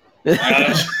snort, güey.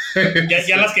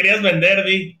 Ya las querías vender,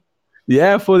 Di.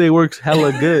 Yeah, fool, they works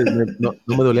hella good. No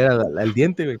me dolía el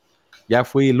diente, güey. Ya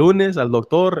fui lunes al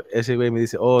doctor. Ese güey me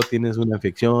dice, oh, tienes una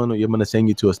infección. You're gonna send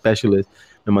you to a specialist.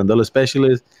 Me mandó al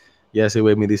specialist. Y ese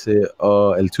güey me dice,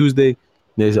 oh, el Tuesday.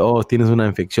 Me dice, oh, tienes una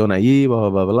infección allí, blah,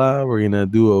 blah, blah, blah. We're gonna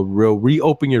do a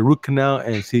reopen your root canal.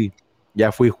 And sí,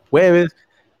 ya fui jueves.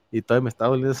 Y todavía me estaba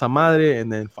doliendo esa madre.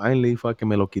 And then finally fue que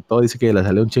me lo quitó. Dice que le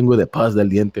salió un chingo de pus del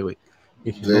diente, güey.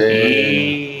 Dije, no,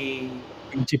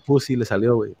 pinche pussy le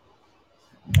salió, güey.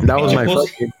 That was my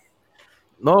fucking...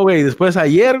 No, güey, después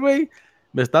ayer, güey,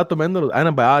 me estaba tomando los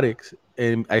antibiotics.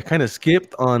 And I kind of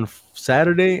skipped on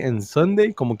Saturday and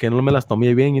Sunday. Como que no me las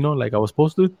tomé bien, you know, like I was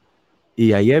supposed to.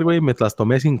 Y ayer, güey, me las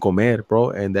tomé sin comer,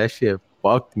 bro. And that shit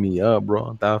fucked me up,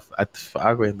 bro. Estaba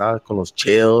con los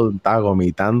chills, estaba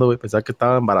vomitando, güey. Pensaba que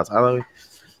estaba embarazada, güey.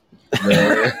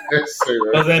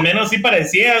 Pues de menos sí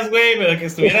parecías, güey, pero que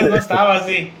estuvieras no estabas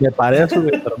así. Me parezco,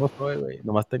 güey, pero no estoy, güey.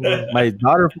 Nomás tengo my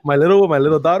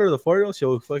little daughter, the 4-year-old,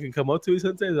 she'll fucking come up to me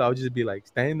sometimes. I'll just be like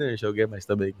standing there and she'll get my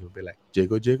stomach and she'll be like,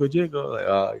 jiggle, jiggle, jiggle. Like,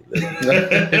 oh,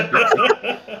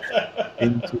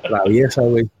 pinche traviesa,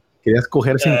 güey. Querías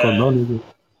coger sin condón, güey.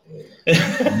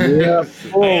 Yeah,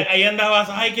 oh. Ahí andabas,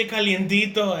 ay, qué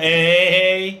calientito.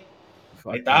 Hey.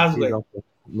 Ahí estás, güey.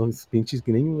 Los pinches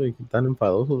niños, güey, están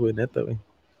enfadosos, güey, neta, güey.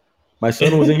 My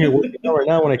son was in here working out right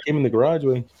now when I came in the garage,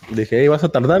 güey. Dije, hey, vas a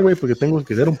tardar, güey, porque tengo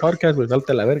que hacer un podcast, güey,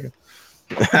 salte a la verga.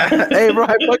 Hey, bro,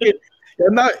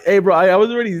 hey, bro, I was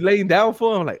already laying down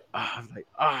for him. I'm like,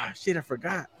 shit, I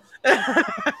forgot.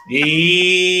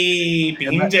 Y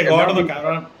pinche gordo,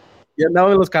 cabrón. Ya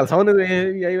andaba en los calzones,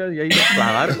 güey, ya iba a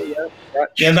clavar, güey.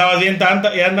 Ya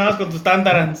andabas con tus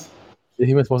tantarans.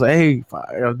 Dije a mi esposa, hey,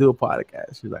 I'll do a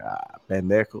podcast. She's like,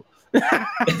 pendejo.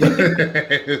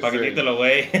 Paquítelo,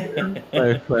 güey.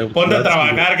 Ponte a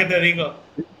trabajar, ¿qué te digo?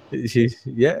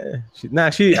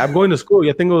 I'm going to school.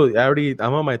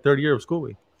 I'm on my 3rd year of school,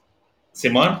 güey.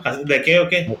 Simón, ¿de qué o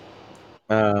qué?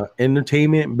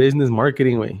 Entertainment, business,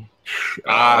 marketing, güey.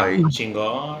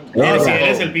 Chingón.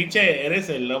 Eres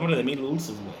el hombre de 1000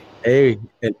 dulces, güey. Hey,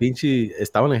 el pinche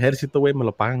estaba en el ejército, güey, me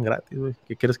lo pagan gratis, güey.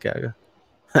 ¿Qué quieres que haga?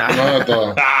 No,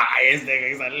 todo.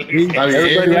 Está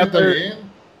bien.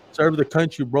 Serve the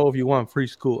country, bro, if you want free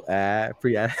school.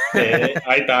 Free.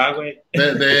 Ahí está, güey.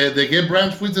 ¿De qué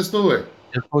branch fuiste tú, güey?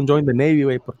 Just don't join the Navy,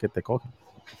 güey, porque te cogen.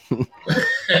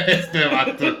 Este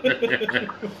vato.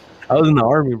 I was in the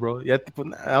army, bro. Ya, tipo,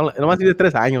 nomás hice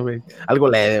 3 años, güey. Algo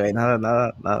leve, güey.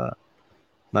 Nada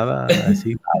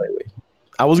así, güey.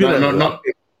 I was gonna... No.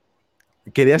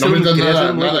 Quería hacer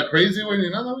nada crazy, güey, ni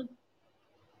nada, güey.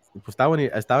 Pues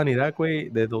estaba en Irak, güey,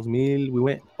 de 2000, we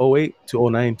went 08 to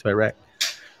 09 to Iraq.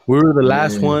 We were the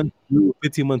last one to do a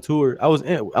 15-month tour. I was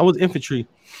infantry.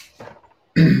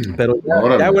 Pero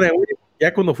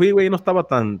ya cuando fui, güey, no estaba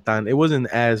tan, it wasn't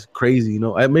as crazy, you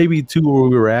know. Maybe too where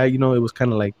we were at, you know, it was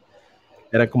kind of like,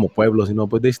 era como pueblos, you know,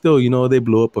 but they still, you know, they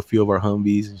blew up a few of our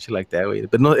Humvees and shit like that, way.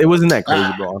 But no, it wasn't that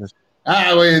crazy, bro, honestly.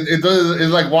 Güey, entonces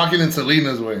it's like walking in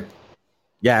Salinas, güey.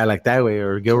 Yeah, like that way,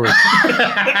 or Gilroy.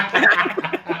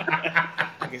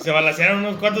 Que se balancearon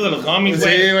unos cuantos de los homies,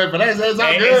 güey. Sí, güey, pero ese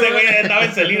güey estaba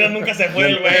en Salinas, nunca se fue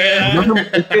el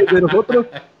güey. De nosotros,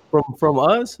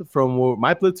 from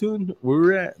my platoon, we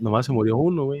were at, nomás se murió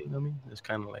uno, güey. I mean, it's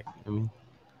kind of like,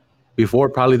 before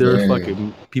probably there were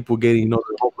fucking people getting, you know,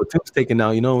 the whole platoons taken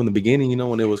out, you know, in the beginning, you know,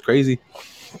 when it was crazy.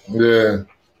 Yeah.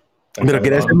 Pero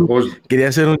quería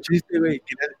hacer un chiste, güey.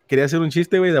 Quería hacer un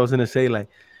chiste, güey. That was gonna say, like,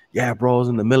 yeah, bro, I was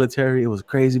in the military. It was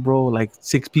crazy, bro. Like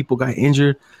 6 people got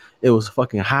injured. It was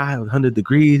fucking high. It was 100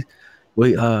 degrees.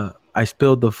 Wait, I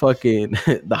spilled the fucking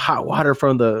the hot water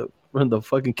from the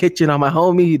fucking kitchen on my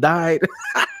homie. He died.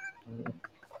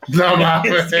 No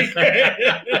mames.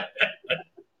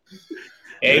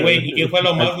 Hey, güey, ¿y qué fue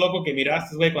lo más loco que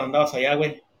miraste, güey, cuando andabas allá,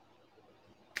 güey?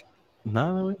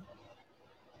 Nada, güey.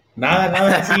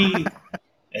 Nada, así.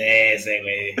 Ese,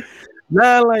 güey.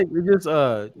 Nah, like just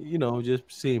you know, just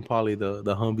seeing probably the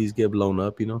Humvees get blown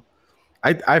up, you know.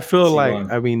 I feel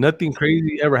I mean, nothing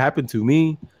crazy ever happened to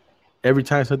me. Every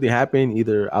time something happened,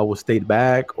 either I was stayed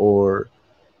back or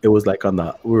it was like we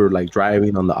were like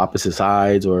driving on the opposite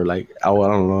sides, or like I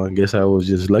don't know. I guess I was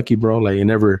just lucky, bro. Like it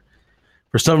never,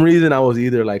 for some reason, I was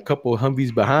either like a couple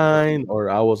Humvees behind, or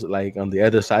I was like on the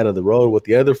other side of the road with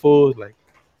the other fools. Like,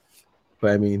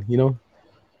 but I mean, you know.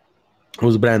 It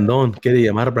was Brandon, quiere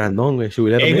llamar a Brandon, güey.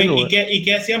 ¿Y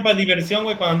qué hacían para diversión,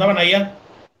 güey, cuando andaban allá?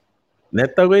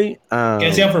 Neta, güey. ¿Qué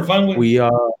hacían for fun, güey?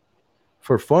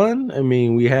 for fun, I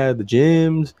mean, we had the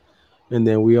gyms, and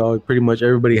then we all pretty much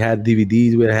everybody had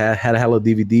DVDs. We had a hella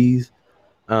DVDs,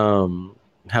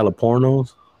 hella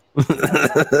pornos.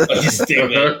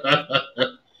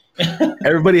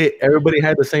 everybody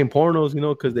had the same pornos, you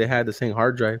know, because they had the same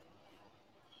hard drive.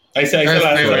 Ahí se las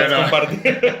compartí.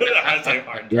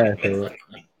 Yeah, so,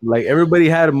 like everybody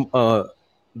had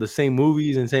the same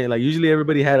movies and saying like usually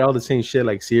everybody had all the same shit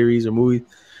like series or movies,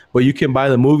 but you can buy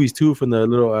the movies too from the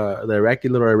little the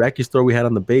Iraqi store we had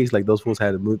on the base. Like those fools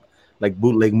had like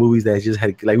bootleg movies that just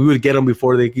had like we would get them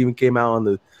before they even came out on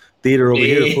the theater over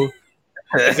here. Fool.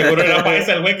 Seguro era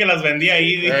paisa el güey que las vendía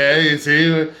ahí. Hey, sí,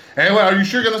 güey. Hey, güey, are you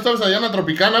sure que no estabas allá en la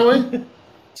Tropicana, güey?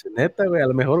 Neta, güey, a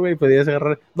lo mejor, güey, podías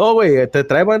agarrar. No, güey, te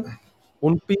traían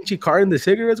un pinche carton de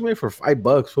cigarettes, güey, for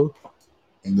 $5, fool.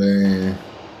 De...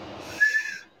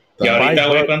 Y ahorita,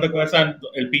 güey, ¿cuánto cuesta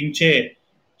el pinche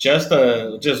just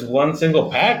one single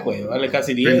pack, güey? Vale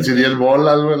casi 10. Pinche 10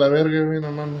 bolas, güey, la verga, güey,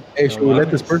 no mames. Hey, should we let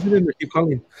this person in or keep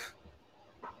calling?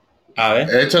 A ver.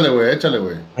 Échale, güey.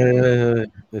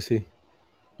 Let's see.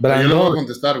 Yo le voy a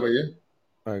contestar, güey,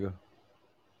 All right, go.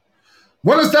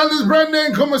 Buenas tardes,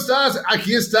 Brandon, ¿cómo estás?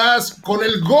 Aquí estás con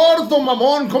el gordo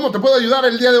mamón. ¿Cómo te puedo ayudar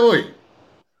el día de hoy?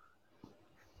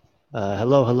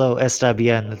 Hello, está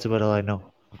bien. That's about all I know.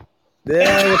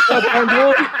 Yeah, what's up,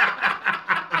 Brandon?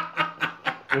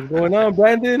 What's going on,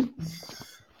 Brandon?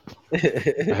 I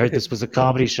heard this was a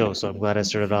comedy show, so I'm glad I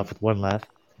started off with one laugh.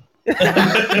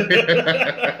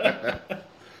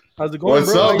 How's it going,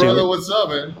 What's up, brother? What's up,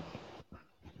 man?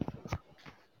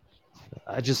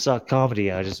 I just saw comedy.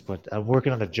 I'm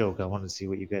working on a joke. I wanted to see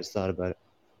what you guys thought about it.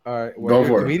 All right, go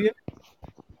for it. Comedian?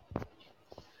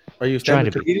 Are you a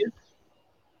stand-up comedian?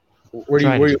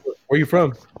 Where are you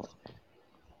from?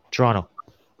 Toronto.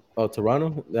 Oh,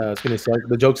 Toronto? It's gonna suck.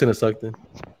 The joke's gonna suck then.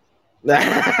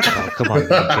 Oh, come on,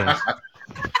 man.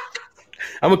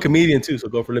 I'm a comedian too, so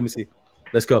go for it. Let me see.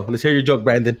 Let's go. Let's hear your joke,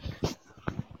 Brandon.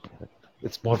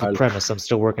 It's more of a premise. I'm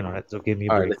still working on it, so give me a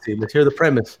break. All right, let's see. Let's hear the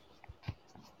premise.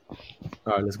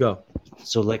 All right, let's go.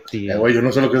 So, like the yo no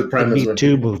sé lo que es premise, Me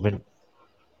Too movement.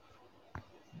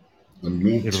 The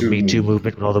Me Too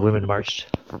movement when all the women marched.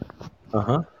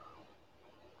 Uh-huh.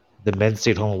 The men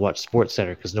stayed home and watched Sports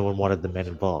Center because no one wanted the men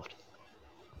involved.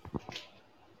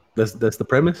 That's the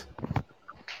premise?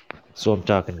 So I'm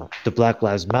talking the Black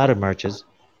Lives Matter marches.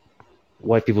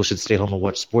 White people should stay home and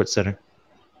watch Sports Center.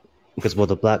 Because while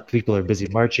the black people are busy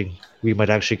marching, we might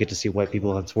actually get to see white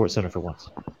people on Sports Center for once.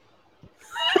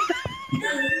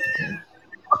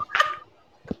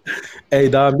 Hey,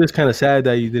 dog, I'm just kind of sad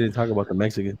that you didn't talk about the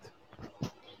Mexicans.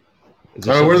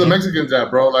 Where are the Mexicans at,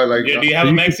 bro? Like, do you have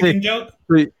a Mexican joke?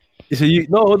 So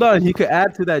hold on. He could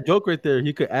add to that joke right there.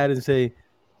 He could add and say,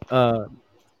 they're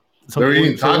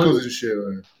eating tacos and shit.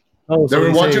 Oh, they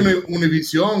were watching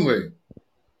Univision, way.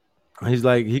 He's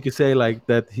like, he could say like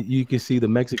that. You can see the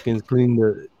Mexicans cleaning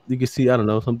the. You can see, I don't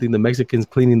know, something. The Mexicans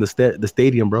cleaning the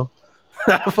stadium, bro.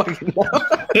 I fucking know.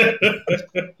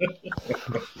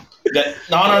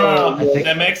 No.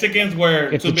 The Mexicans were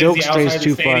if too the joke busy strays outside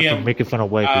too the far stadium from making fun of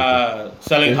white people.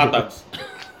 selling hot dogs.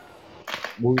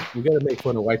 We gotta make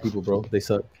fun of white people, bro. They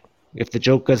suck. If the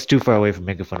joke gets too far away from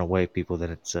making fun of white people, then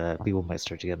it's people might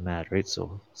start to get mad, right?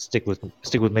 So stick with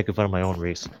making fun of my own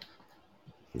race.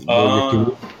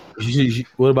 What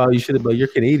about you? Should have, but you're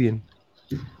Canadian.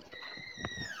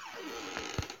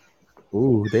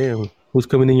 Ooh, damn! Who's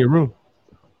coming in your room?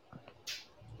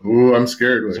 Ooh, I'm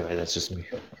scared. Wait. Sorry, that's just me.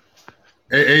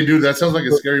 Hey, dude, that sounds like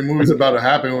a scary movie's about to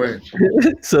happen. Wait.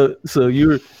 So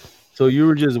you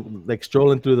were just like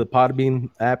strolling through the Podbean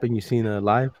app and you seen a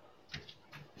live.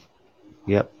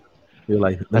 Yep. You're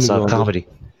like, I saw comedy.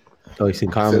 Oh, you seen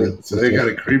comedy. So they got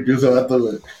a creep you so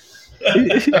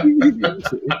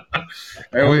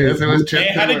Hey,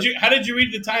 how did you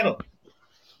read the title?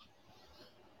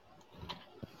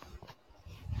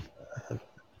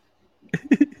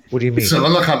 What do you mean?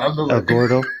 El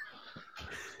Gordo?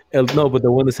 No, but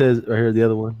the one that says right here, the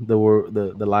other one, the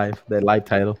live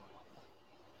title.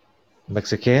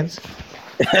 Mexicans?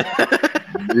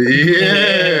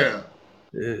 Yeah.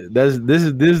 This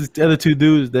is the other two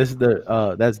dudes. That's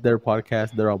their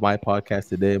podcast. They're on my podcast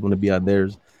today. I'm gonna be on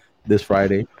theirs this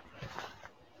Friday.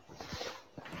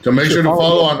 So make sure to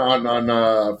follow on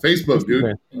Facebook,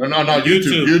 dude. No,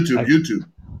 YouTube.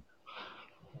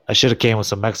 I should have came with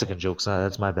some Mexican jokes.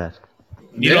 That's my bad.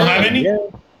 You don't have any? Yeah.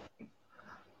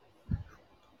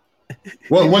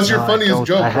 What's your funniest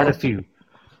joke? I had a few.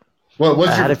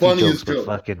 What's your funniest joke?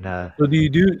 Fucking, So do you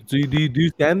do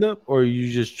stand up or are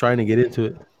you just trying to get into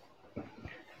it?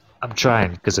 I'm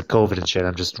trying because of COVID and shit.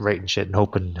 I'm just writing shit and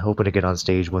hoping to get on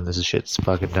stage when this shit's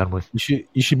fucking done with.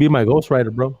 You should be my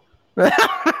ghostwriter, bro.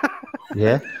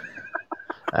 Yeah.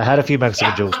 I had a few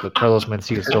Mexican jokes, but Carlos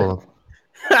Mencia stole them.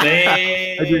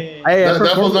 Hey.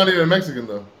 That fool's not even Mexican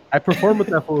though. I performed with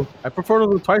that fool. I performed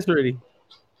with him twice already.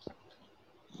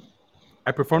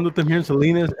 I performed with him here in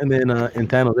Salinas and then in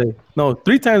San Jose. No,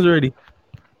 3 times already.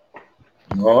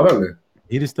 Órale.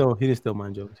 He didn't still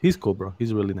mind jokes. He's cool, bro.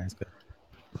 He's a really nice guy.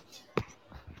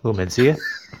 Who, Mencia?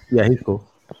 Yeah, he's cool.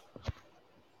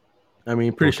 I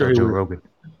mean, pretty sure he Joe would. Rogan.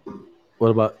 What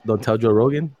about don't tell Joe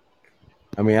Rogan?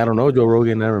 I mean, I don't know Joe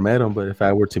Rogan. Never met him, but if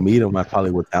I were to meet him, I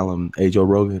probably would tell him, "Hey, Joe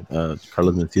Rogan,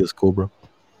 Carlos Mencia's cool, bro."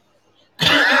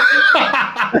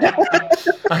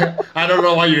 I don't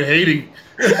know why you're hating.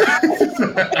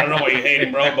 I don't know why you hate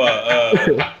him, bro, but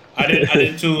I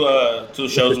did 2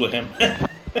 shows with him.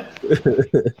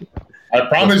 I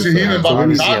promise you, he even bought me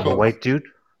Obviously, I'm a tacos. white dude.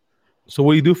 So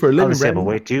what do you do for a living, Obviously, I'm a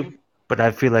Brandon? white dude. But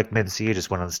I feel like Mencia just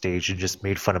went on stage and just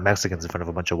made fun of Mexicans in front of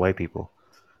a bunch of white people.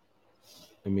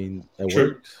 I mean, that True.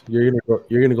 works. You're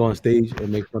gonna go on stage and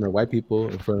make fun of white people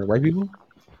in front of white people.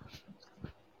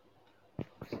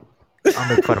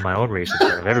 I'll make fun of my own race in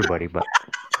front of everybody, but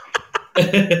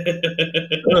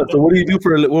So what do you do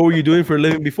what were you doing for a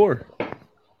living before?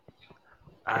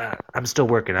 I'm still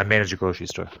working. I manage a grocery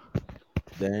store.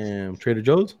 Damn, Trader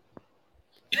Joe's.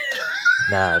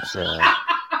 Nah, it's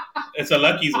It's a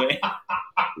Lucky's way.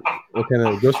 What kind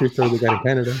of grocery store they got in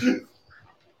Canada?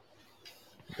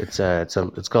 it's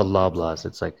called Loblaws.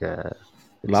 It's like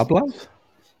Loblaws?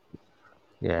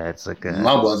 yeah, it's like a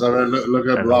Loblaws. All right, look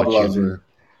I at don't know what you Loblaws. do. Man.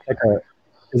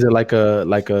 Is it like a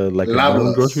Loblaws.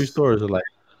 known grocery store? Or is it like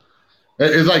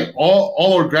It's like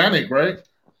all organic, right?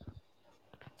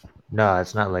 No,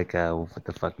 it's not like what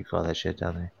the fuck you call that shit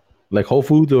down there? Whole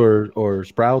Foods or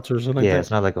Sprouts or something like Yeah, that?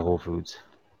 it's not like a Whole Foods.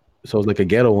 So it's like a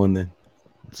ghetto one then.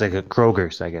 It's like a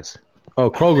Kroger's, I guess. Oh,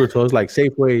 Kroger. So it's like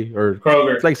Safeway or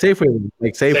Kroger. it's like Safeway,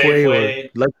 Safeway. or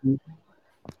Lucky.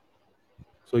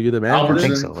 So you're the I manager.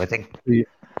 think Albertsons. so. I think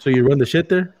So you run the shit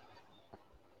there.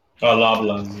 Oh,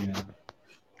 Loblaws. Yeah.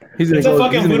 He's gonna It's a go.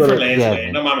 fucking He's gonna food go for to, lays, yeah, way.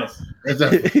 man. No mames. It's a,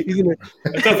 he's gonna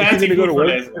It's a fancy He's gonna go food to for work.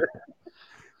 lays.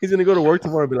 He's gonna go to work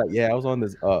tomorrow and be like, "Yeah, I was on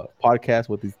this podcast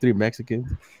with these 3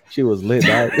 Mexicans. She was lit,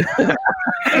 dog." You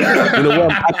know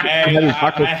what? I'm having I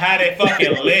tacos. had it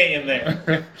fucking lit in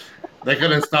there. they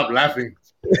couldn't stop laughing.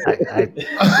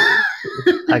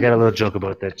 I got a little joke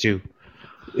about that too.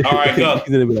 All right, go. He's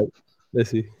gonna be like, "Let's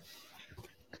see."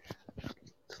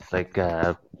 Like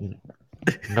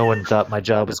no one thought my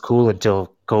job was cool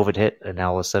until COVID hit, and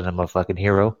now all of a sudden I'm a fucking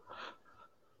hero.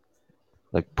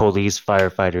 Like police,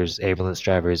 firefighters, ambulance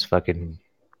drivers, fucking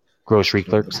grocery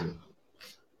clerks.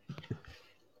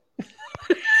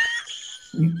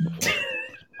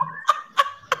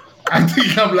 I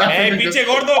think I'm laughing. Hey, because- pinche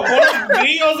gordo, pon los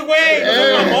grillos, güey. No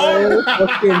seas mamón.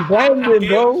 Fucking Brandon,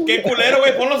 bro. Qué culero,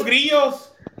 güey. Pon los grillos.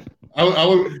 I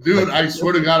would, dude. I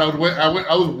swear to God,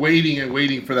 I was waiting and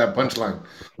waiting for that punchline.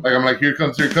 Like I'm like, here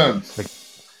comes. I got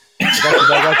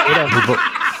you, dog.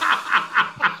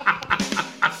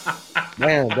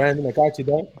 Man, Brandon, I got you,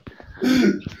 dog.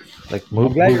 Like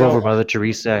move glad you're over, all- Mother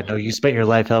Teresa. I know you spent your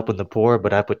life helping the poor,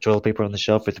 but I put toilet paper on the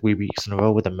shelf for 3 weeks in a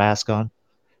row with a mask on.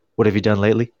 What have you done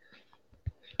lately?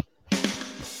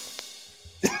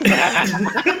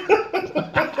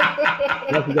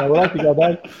 What else you got,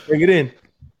 dog? Bring it in.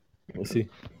 Let's see.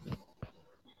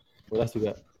 What else you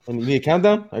got? And you need a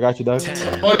countdown? I got you, dog.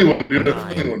 Funny one, dude. That's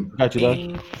a funny one. Got you, dog.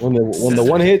 When the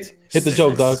one hits, hit the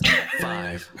joke, dog.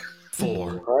 5,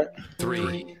 4, All right.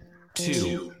 3,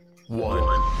 2, 1.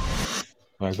 All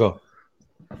right, go.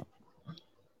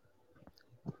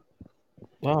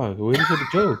 Wow, waiting for the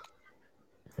joke.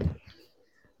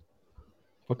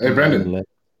 Hey, Brandon.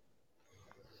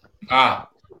 Ah.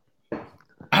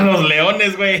 A los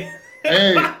leones, güey.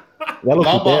 Hey, Ya lo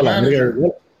Lava quité a la manager. verga.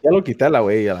 Ya lo quité a la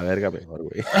güey, a la verga mejor,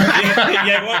 güey.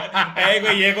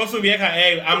 Llegó su vieja.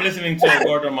 Hey, I'm listening to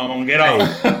Gordo Mamon. Get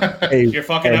off. Hey, You're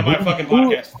fucking up my fucking who-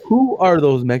 podcast. Who are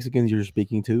those Mexicans you're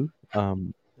speaking to?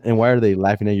 And why are they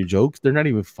laughing at your jokes? They're not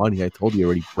even funny. I told you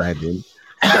already, Brandon.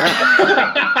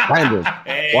 Brandon,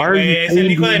 Hey, Why are you güey, es el saying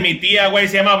hijo de these- mi tía, güey.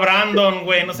 Se llama Brandon,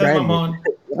 güey. No seas Brandon. mamón.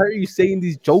 why are you saying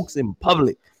these jokes in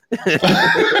public?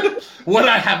 what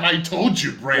have I told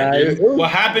you, Brandon? What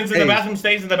happens in the Hey. bathroom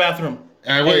stays in the bathroom.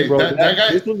 And Hey, wait, bro, that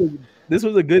guy. this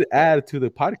was a good ad to the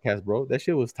podcast, bro. That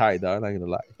shit was tight, dog. I'm not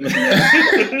gonna lie.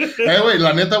 Hey, wait,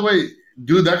 la neta, wait,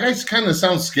 dude, that guy kind of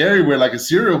sounds scary. Way like a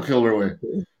serial killer, way.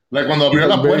 Like cuando abrió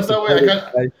la Very puerta, way. supportive,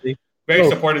 I think. Very Bro,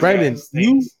 supportive. Brandon, guys.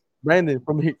 you- Brandon,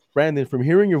 from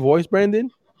hearing your voice, Brandon,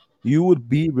 you would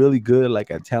be really good like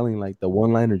at telling like the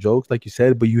one-liner jokes, like you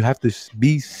said, but you have to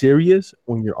be serious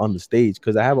when you're on the stage.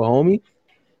 Because I have a homie,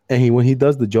 and when he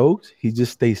does the jokes, he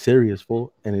just stays serious,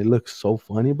 fool, and it looks so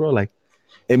funny, bro. Like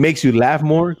it makes you laugh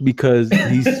more because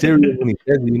he's serious when he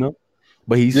says it, you know.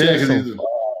 But he says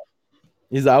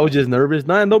he's I was just nervous.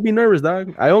 Nah, don't be nervous,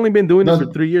 dog. I only been doing it for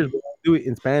 3 years, but I do it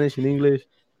in Spanish and English.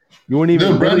 You weren't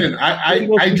even. Dude, Brandon,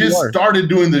 I just started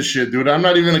doing this shit, dude. I'm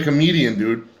not even a comedian,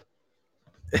 dude.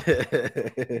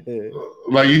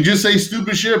 Like you just say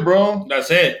stupid shit, bro.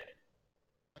 That's it.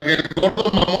 El gordo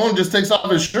mamón just takes off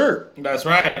his shirt. That's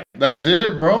right. That's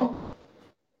it, bro.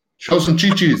 Show some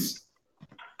chichis.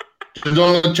 Just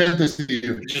don't let Chente see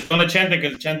you. Just don't let Chente,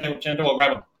 because Chente will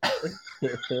grab him.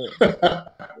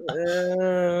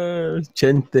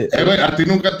 Chente. Hey, wait, a ti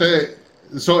nunca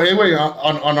te... So, anyway,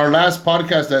 on our last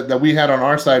podcast that we had on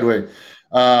our side, we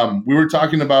were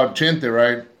talking about Chente,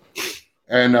 right?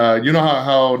 And you know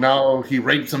how now he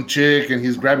raped some chick and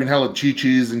he's grabbing hella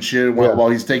chichis and shit while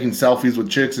he's taking selfies with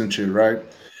chicks and shit, right?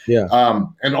 Yeah.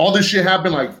 And all this shit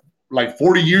happened like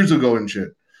 40 years ago and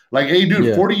shit. Like, hey,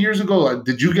 dude, 40 years ago,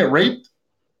 did you get raped?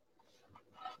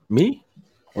 Me?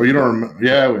 Or you don't remember?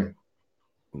 Yeah, wait.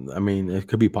 I mean, it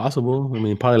could be possible. I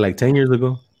mean, probably like 10 years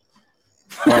ago.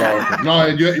 Oh, okay. No,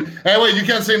 wait, you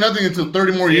can't say nothing until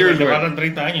 30 more years. 30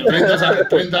 años.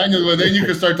 30 años, but then you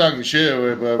can start talking shit.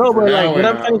 But no, but like, what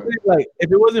I'm trying to say, like,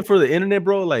 if it wasn't for the internet,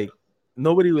 bro, like,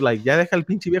 nobody would, like, ya deja el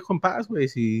pinche viejo en paz,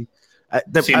 güey.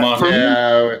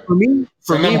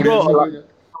 For me, bro,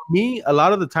 a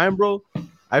lot of the time, bro,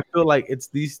 I feel like it's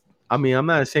these. I mean, I'm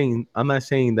not saying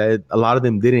that a lot of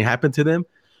them didn't happen to them,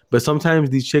 but sometimes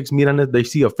these chicks meet on it, they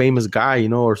see a famous guy, you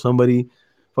know, or somebody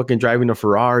fucking driving a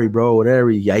Ferrari, bro, whatever.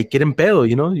 Yeah, you get in pedo,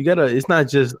 you know. You gotta. It's not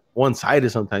just one sided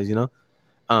sometimes, you know.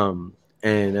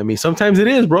 And I mean, sometimes it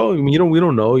is, bro. I mean, we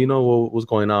don't know, you know, what was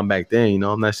going on back then. You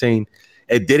know, I'm not saying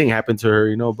it didn't happen to her,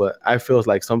 you know, but I feel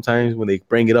like sometimes when they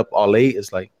bring it up all late,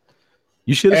 it's like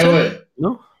you should have said it, you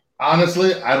know.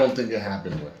 Honestly, I don't think it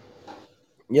happened.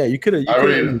 Yeah, you could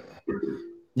have.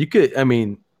 You could. I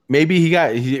mean, maybe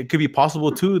it could be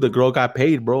possible too. The girl got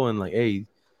paid, bro, and like, hey,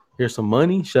 here's some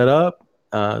money. Shut up.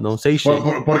 Don't say shit.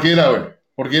 Porque era,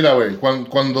 güey.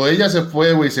 Cuando ella se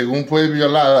fue, güey, según fue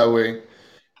violada, güey,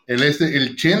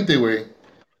 el Chente, güey,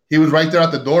 he was right there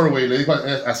at the door, güey. Le dijo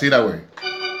así era, güey.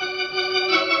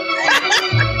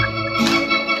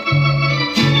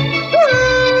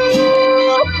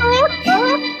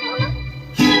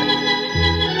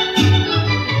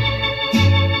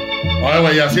 Ay,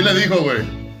 güey, así le dijo,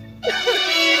 güey.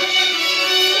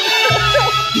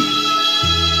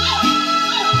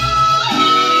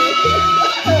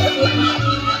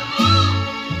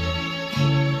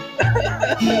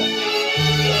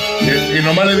 Y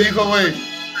nomás le dijo, güey,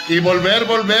 y volver,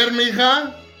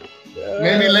 mija.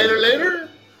 Maybe later.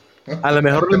 A lo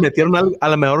mejor le metieron algo, a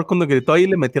lo mejor cuando gritó ahí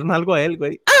le metieron algo a él,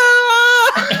 güey.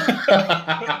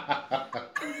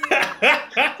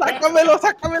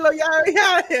 Sácamelo ya.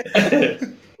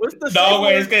 No,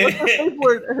 güey, es que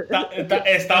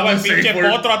estaba el pinche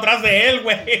potro atrás de él,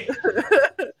 güey.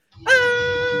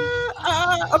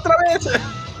 Otra vez.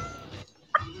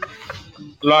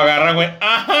 Lo agarra, güey.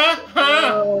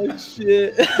 Ajá. Oh,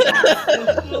 shit.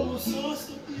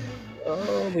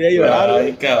 Voy a llorar.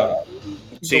 Ay, cabrón.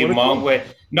 Simón, güey.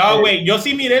 No, güey, yo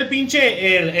sí miré el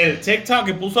pinche el TikTok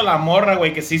que puso la morra,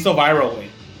 güey, que se hizo viral,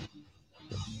 güey.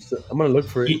 I'm gonna look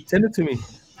for it. Send it to me.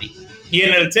 Y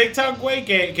en el TikTok, güey,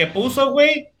 que puso,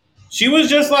 güey, she was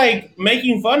just like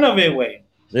making fun of it, güey.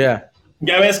 Yeah.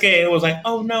 Ya ves que it was like,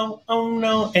 oh no,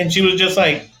 and she was just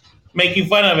like making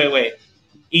fun of it, güey.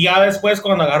 Y ya después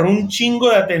cuando agarró un chingo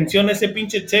de atención ese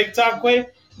pinche TikTok, güey,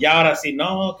 y ahora sí,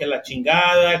 no, que la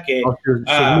chingada, que, que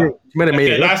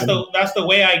that's the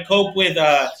way I cope with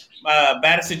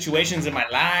bad situations in my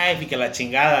life, y que la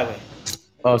chingada, güey.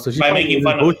 Oh, so she's making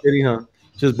fun bullshitting, huh?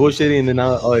 Just bullshitting, and then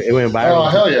now it went viral. Oh,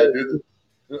 hell yeah, dude.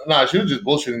 Nah, she was just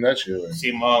bullshitting that shit, güey.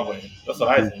 Simón, güey. That's what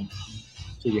I think.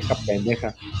 Sí, vieja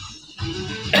pendeja.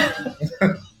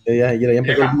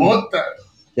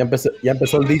 Ya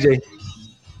empezó el DJ.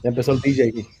 Ya empezó el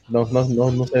DJ. No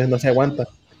se aguanta.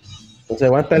 No se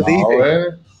aguanta el DJ. Wey.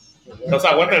 No se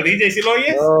aguanta el DJ, ¿sí lo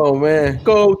oyes? Oh, man.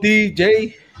 Go,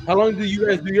 DJ. How long do you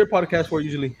guys do your podcast for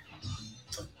usually?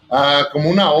 Como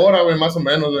una hora, güey, más o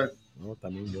menos, güey. No,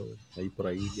 también yo, güey. Ahí por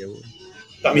ahí llevo.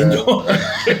 También yo.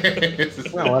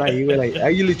 Una hora ahí, güey. Like, I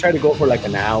usually try to go for like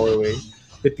an hour, güey.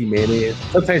 50 minutes.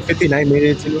 Sometimes 59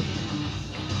 minutes, you know.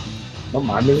 No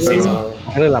mames, güey.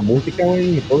 Bájale la música,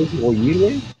 güey. Me puedo oír,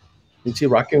 güey. Pinche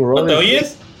rock and roll. ¿No te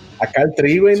oyes? Acá el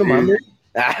tri, güey, no mames.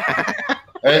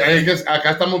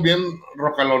 Acá estamos bien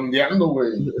rocalondeando,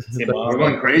 güey. We're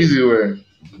going crazy, güey.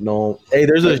 No. Hey,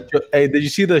 there's a. Hey, did you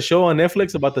see the show on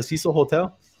Netflix about the Cecil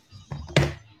Hotel?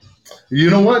 You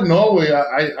know what? No, way.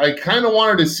 I kind of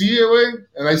wanted to see it, way,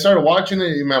 and I started watching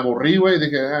it. Y me aburrí, way.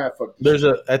 Dije, fuck. There's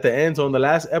at the end, so on the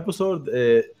last episode,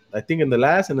 I think in the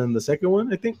last and then the second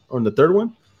one, I think, or in the third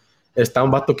one, está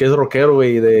un vato que es rockero,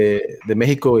 güey, de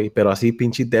México, güey, pero así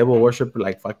pinche devil worship,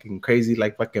 like fucking crazy,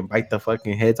 like fucking bite the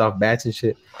fucking heads off bats and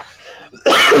shit.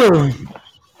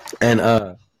 And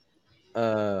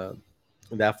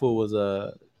that fool was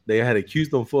they had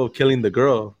accused him of killing the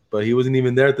girl, but he wasn't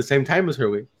even there at the same time as her,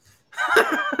 güey.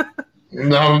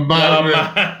 No,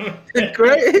 man.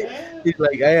 Great. He's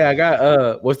like, hey, I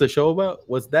got what's the show about?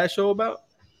 What's that show about?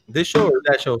 This show or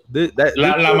that show?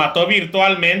 La mató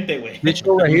virtualmente, güey. This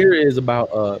show right here is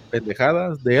about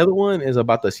pendejadas. The other one is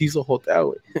about the Cecil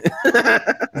Hotel.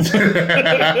 It's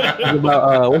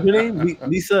about what's her name?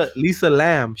 Lisa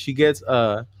Lamb. She gets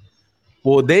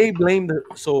well, they blamed her.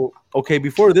 So okay,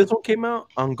 before this one came out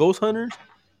on Ghost Hunters,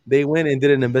 they went and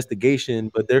did an investigation,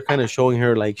 but they're kind of showing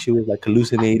her like she was like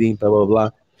hallucinating, blah blah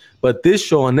blah. But this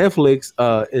show on Netflix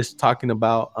is talking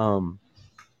about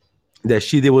that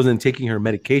she wasn't taking her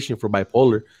medication for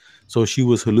bipolar, so she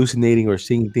was hallucinating or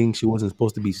seeing things she wasn't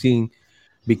supposed to be seeing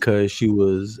because she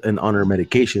was on her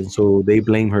medication. So they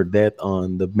blame her death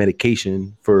on the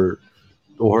medication or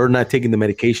her not taking the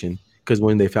medication, because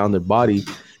when they found her body,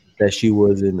 that she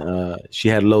was she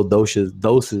had low doses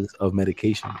of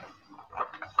medication.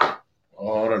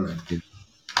 Oh, I don't know.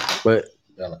 But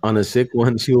on a sick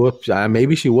one, she was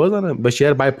maybe she was on it, but she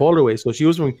had bipolar way. So she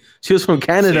was from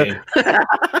Canada.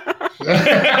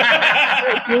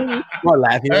 No,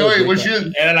 laughing. Hey, wait, was she?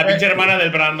 Era la pinche hermana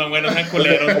del Brandon, güey, no sean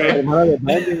culeros,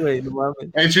 güey.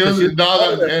 And she was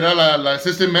era la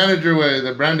assistant manager way,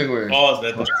 the Brandon way. Oh,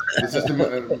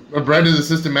 Brandon's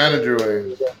assistant manager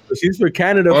way. So she's for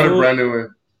Canada. Oh, Brandon way.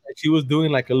 She was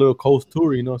doing like a little coast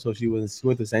tour, you know. So she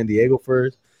went to San Diego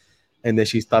first, and then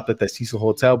she stopped at the Cecil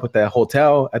Hotel. But that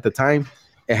hotel at the time,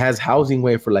 it has housing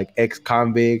way for like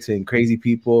ex-convicts and crazy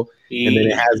people. And then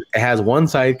it has one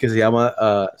side que se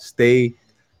llama Stay.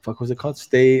 Fuck, what's it called?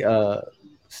 Stay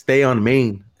on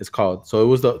Main. It's called. So it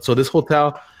was so this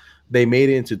hotel, they made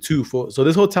it into two. So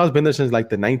this hotel's been there since like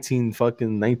the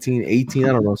 1918. I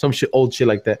don't know, some shit, old shit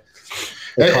like that.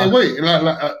 Hey, wait, in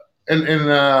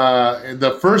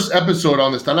the first episode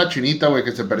on está la chinita, güey,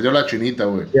 que se perdió la chinita,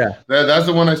 güey. Yeah, that's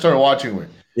the one I started watching, güey.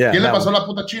 Yeah. ¿Quién le pasó la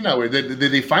puta china, güey? Did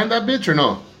they find that bitch or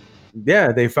no?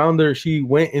 Yeah, they found her. She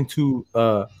went into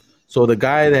so the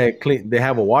guy that they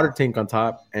have a water tank on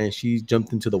top, and she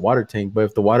jumped into the water tank. But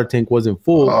if the water tank wasn't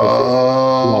full, but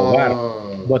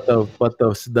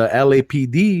the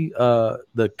LAPD,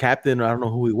 the captain, I don't know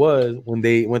who he was, when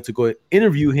they went to go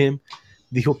interview him,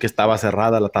 dijo que estaba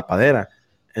cerrada la tapadera,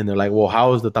 and they're like, well,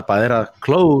 how is the tapadera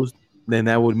closed? Then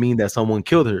that would mean that someone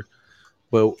killed her.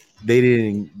 But they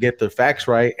didn't get the facts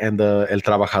right, and el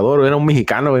trabajador era un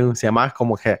mexicano, se llamaba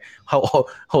como que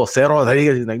José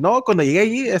Rodríguez. He's like, no, cuando llegué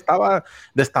allí estaba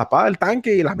destapada el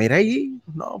tanque y la miré allí.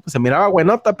 No, pues se miraba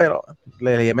buenota, pero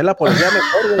le llamé la policía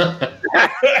mejor.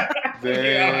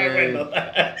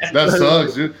 That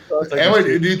sucks, dude.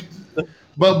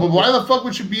 But why the fuck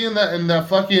would you be in that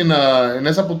fucking in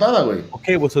esa putada, güey?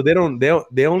 Okay, well, so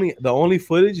the only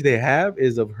footage they have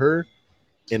is of her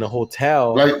in a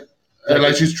hotel.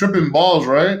 Like she's tripping balls,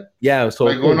 right? Yeah, so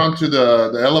like going onto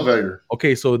the elevator.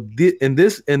 Okay, so in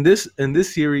this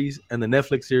series and the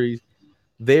Netflix series,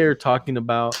 they're talking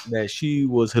about that she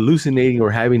was hallucinating or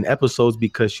having episodes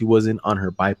because she wasn't on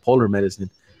her bipolar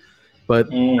medicine. But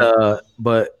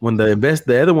when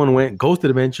the other one went, Ghost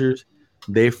Adventures,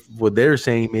 they're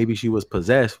saying maybe she was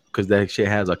possessed because that shit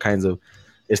has all kinds of.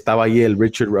 Estaba allí el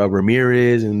Richard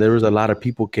Ramirez, and there was a lot of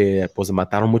people que pues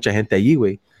mataron mucha gente allí,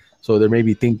 güey. So they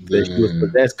maybe think that she was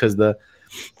possessed because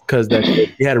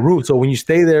they had a room. So when you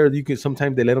stay there, you can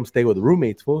sometimes they let them stay with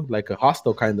roommates, fool, like a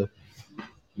hostel kind of.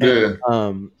 Yeah.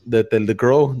 And, the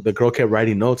girl kept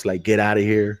writing notes like "Get out of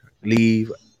here,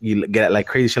 leave," you get like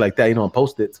crazy shit like that, you know, on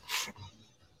post-its.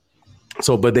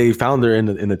 So, but they found her in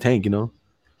the tank, you know.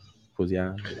 Was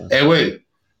yeah. Hey, wait.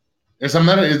 Is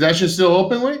that shit still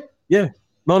open, wait? Yeah.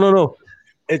 No.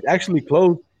 It's actually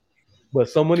closed, but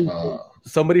somebody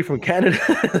from Canada.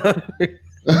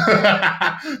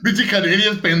 Bitch,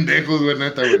 Canadians pendejos, güey,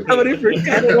 neta, güey. Somebody from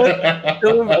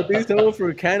Canada. I think someone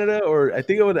from Canada, or I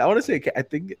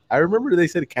remember they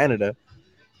said Canada.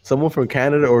 Someone from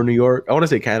Canada or New York. I want to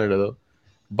say Canada though.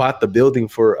 Bought the building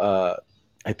for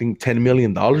I think $10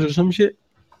 million or some shit.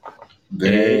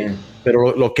 Damn.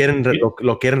 Pero lo quieren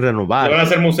renovar. Van a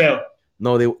hacer museo.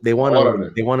 No, they want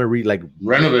to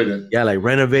renovate it. Yeah, like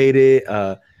renovate it.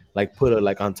 Like put it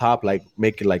like on top, like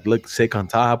make it like look sick on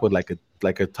top with like a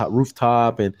top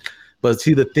rooftop. But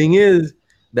see, the thing is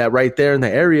that right there in the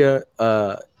area,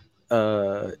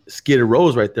 Skid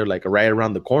Row's right there, like right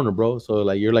around the corner, bro. So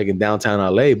like you're like in downtown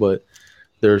LA, but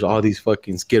there's all these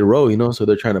fucking Skid Row, you know. So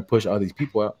they're trying to push all these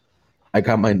people out. I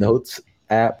got my notes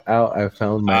app out. I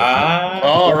found my.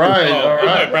 All right, all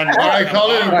right, Brandon. all right.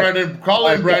 Call in, Brandon. Call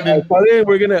in, Brandon.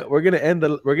 We're gonna end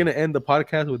the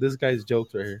podcast with this guy's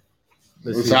jokes right here.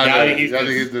 Let's see.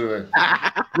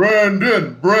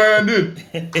 Brandon,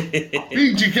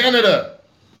 PG Canada.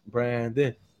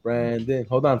 Brandon.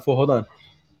 Hold on, fool. Hold on,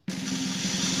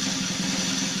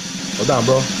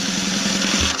 bro.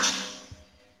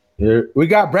 Here we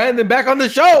got Brandon back on the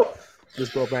show.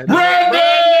 Let's go, Brandon.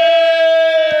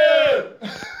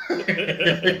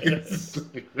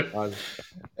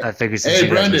 I figured since you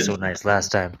guys were so nice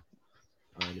last time.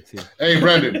 Hey,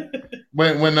 Brandon.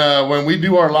 When we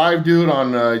do our live, dude,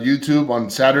 on YouTube on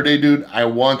Saturday, dude, I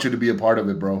want you to be a part of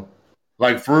it, bro.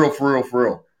 Like for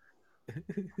real.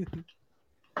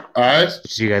 All right.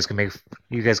 So you guys can make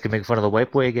fun of the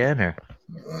white boy again, or?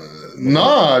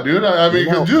 Nah, dude. I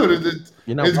mean, dude, it's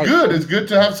right, good. bro. It's good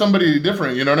to have somebody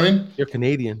different. You know what I mean? You're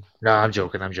Canadian. No, I'm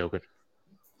joking.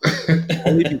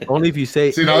 Only if you say.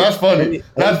 See, now that's funny.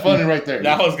 That's funny right there.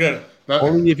 That was good.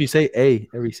 Only if you say "a"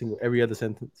 every other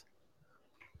sentence.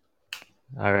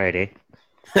 All right, eh?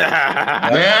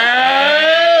 Yeah.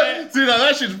 See, now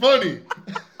that shit's funny.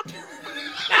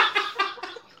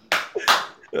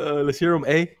 Let's hear him,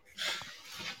 A.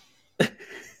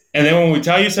 And then when we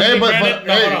tell you something, Brandon,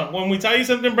 hold on. When we tell you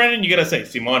something, Brandon, you gotta say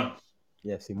Simon.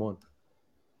 Yeah, Simon.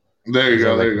 There you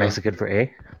go. There you go. Mexican for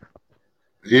A?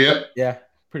 Yep. Yeah,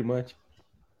 pretty much.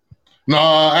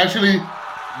 No, actually,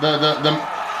 the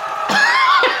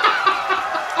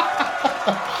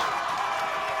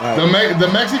the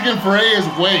Mexican for A is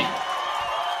wait.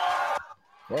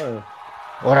 Wow.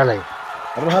 Orale. I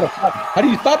don't know how to stop. How do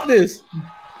you stop this?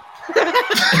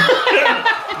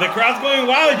 The crowd's going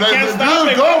wild. You can't stop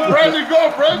dude, it.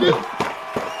 Go, Brandon.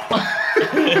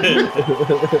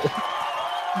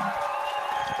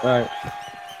 All right.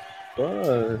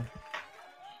 Fun.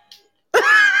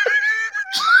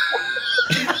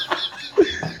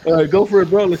 All right, go for it,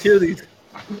 bro. Let's hear these.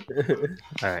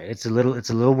 All right, it's a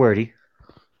little wordy.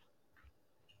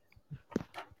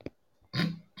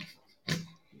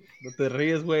 No te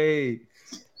ríes, güey.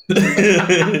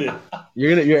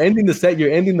 You're ending the set.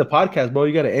 You're ending the podcast, bro.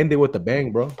 You gotta end it with a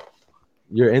bang, bro.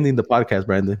 You're ending the podcast,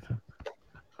 Brandon. All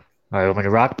right, want me to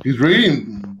rock? He's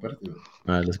reading. All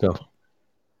right, let's go.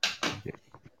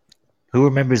 Who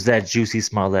remembers that Juicy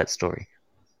Smollett story?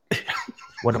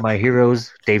 One of my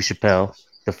heroes, Dave Chappelle,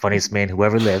 the funniest man who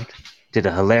ever lived, did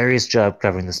a hilarious job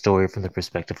covering the story from the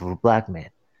perspective of a black man.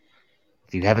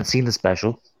 If you haven't seen the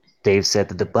special, Dave said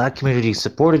that the black community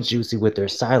supported Juicy with their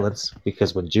silence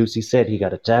because when Juicy said he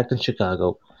got attacked in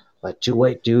Chicago by two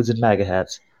white dudes in MAGA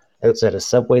hats outside a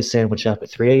Subway sandwich shop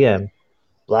at 3 a.m.,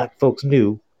 black folks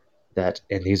knew that,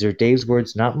 and these are Dave's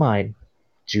words, not mine,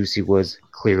 Juicy was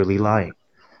clearly lying.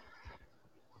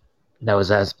 Now,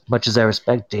 as much as I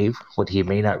respect Dave, what he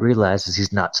may not realize is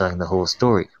he's not telling the whole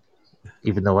story.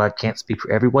 Even though I can't speak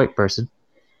for every white person,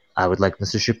 I would like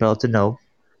Mr. Chappelle to know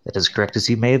that as correct as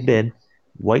he may have been,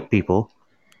 white people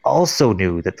also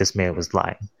knew that this man was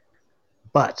lying.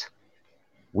 But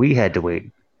we had to wait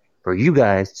for you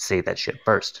guys to say that shit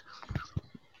first.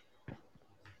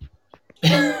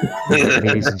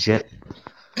 Ladies and shit,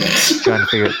 trying to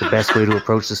figure out the best way to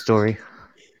approach the story.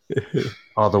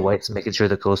 All the whites making sure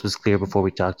the coast was clear before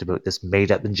we talked about this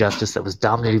made-up injustice that was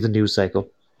dominating the news cycle.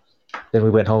 Then we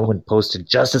went home and posted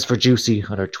justice for Juicy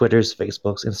on our Twitters,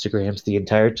 Facebooks, Instagrams the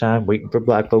entire time, waiting for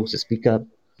black folks to speak up.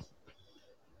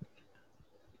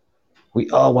 We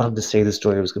all wanted to say the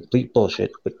story was complete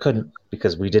bullshit, but couldn't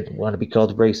because we didn't want to be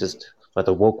called racist by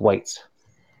the woke whites.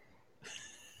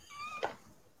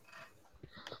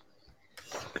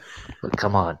 But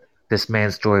come on. This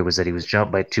man's story was that he was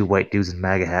jumped by two white dudes in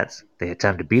MAGA hats. They had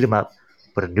time to beat him up,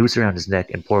 put a noose around his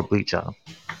neck, and pour bleach on him.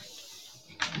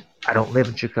 I don't live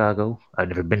in Chicago. I've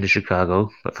never been to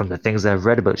Chicago, but from the things I've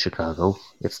read about Chicago,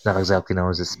 it's not exactly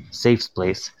known as a safe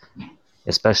place,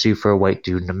 especially for a white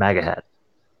dude in a MAGA hat.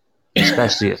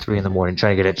 Especially at 3 a.m.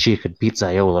 trying to get a chicken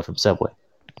pizzaiola from Subway.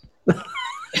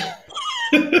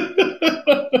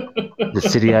 The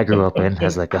city I grew up in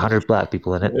has like 100 black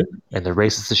people in it, and the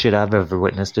racist shit I've ever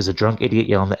witnessed is a drunk idiot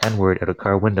yelling the N-word out a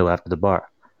car window after the bar.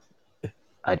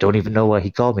 I don't even know why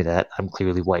he called me that. I'm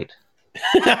clearly white.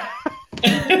 That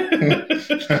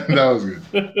was good.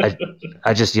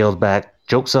 I just yelled back,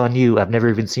 "Joke's on you, I've never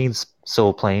even seen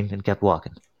Soul Plane," and kept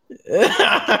walking.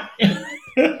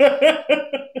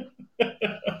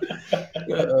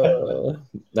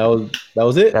 That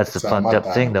was it. That's the fucked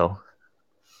up thing, though.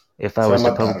 If I was to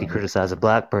Sama publicly tarde. criticize a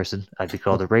black person, I'd be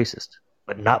called a racist.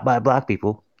 But not by black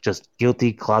people, just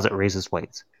guilty closet racist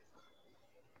whites.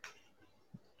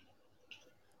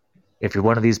 If you're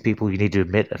one of these people, you need to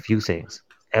admit a few things.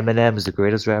 Eminem is the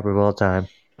greatest rapper of all time.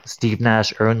 Steve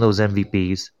Nash earned those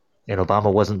MVPs, and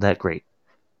Obama wasn't that great.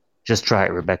 Just try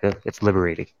it, Rebecca. It's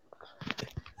liberating.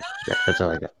 Yeah, that's all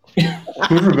I got.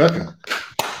 Who's Rebecca?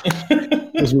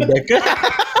 Who's Rebecca?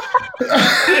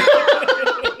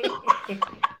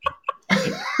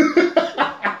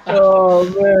 Oh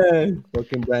man,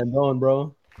 fucking Brandon,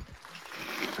 bro.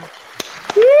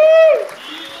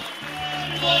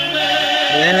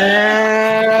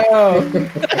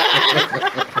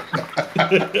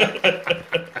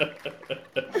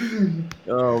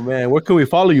 Oh man, where can we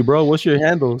follow you, bro? What's your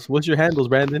handles?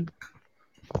 Brandon?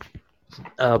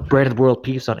 Brandon World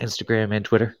Peace on Instagram and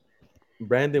Twitter.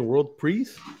 Brandon World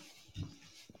Priest?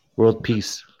 World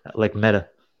Peace, like Meta.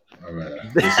 All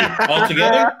right. All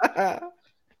together?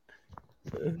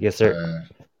 Yes, sir.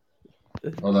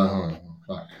 Hold on.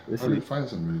 Fuck. Let's How do you see. find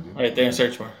somebody, dude? Right there,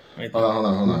 search bar. Right there. Hold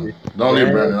on. Don't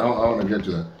leave, Brandon. I want to get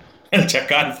to El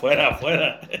Chacal, fuera.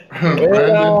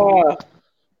 that.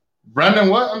 Brandon,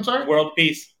 what? I'm sorry? World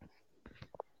peace.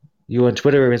 You on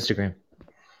Twitter or Instagram?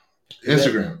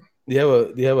 Instagram. Do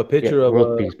you have a picture Yeah, of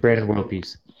World Peace. Brandon World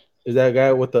Peace. is that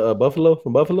guy with the Buffalo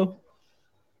from Buffalo?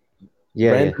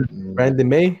 Yeah, Brandon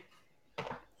May?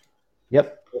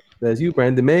 Yep. That's you,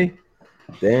 Brandon May.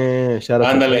 Damn, shout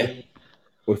out to Ándale.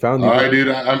 we found you. All right, dude.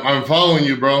 I'm following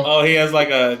you, bro. Oh, he has like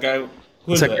a guy.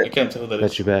 Who's Second. that? I can't tell who that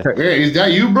That's is. you back. Hey, is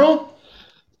that you, bro?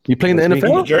 You playing the That's me.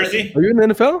 NFL? Jersey? Are you in the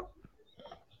NFL?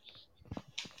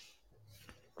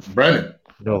 Brandon.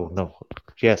 No.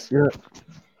 Yes. Yeah.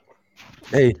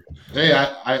 Hey, Hey,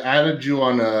 I added you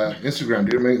on Instagram,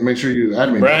 dude. Make sure you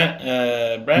add me.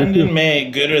 Brandon May,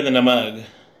 gooder than a mug.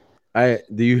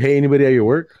 do you hate anybody at your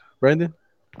work, Brandon?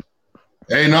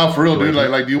 Hey, no, for real, dude.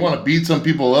 Like, do you want to beat some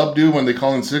people up, dude, when they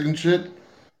call in sick and shit?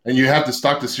 And you have to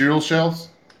stock the cereal shelves?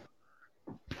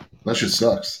 That shit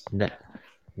sucks. Nah,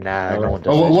 no one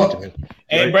does Oh, that what? shit to me.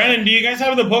 Hey, Brandon, do you guys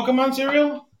have the Pokemon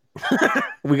cereal?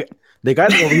 They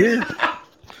got it over here.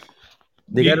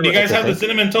 Do you guys have the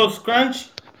Cinnamon Toast Crunch?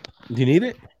 Do you need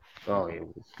it? Oh, yeah.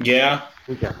 Yeah.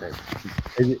 We got that.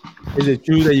 Is it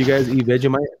true that you guys eat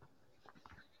Vegemite?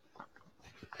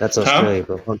 That's Australia,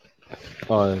 bro.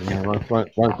 Oh, yeah, wrong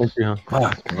country, huh?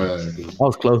 Fuck, that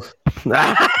was close.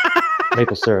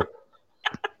 Maple syrup.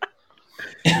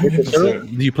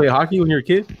 Did you play hockey when you were a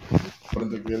kid?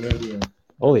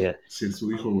 Oh, yeah.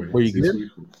 Were you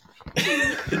good?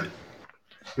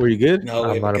 Were you good? No,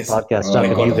 I'm on a podcast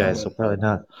talking to you guys, so probably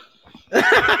not.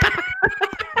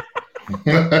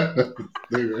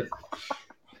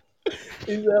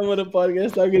 He's on a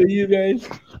podcast talking to you guys.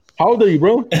 How old are you,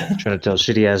 bro? Trying to tell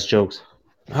shitty ass jokes.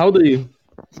 How old are you?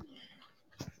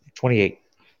 28.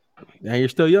 Yeah, you're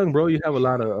still young, bro. You have a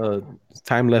lot of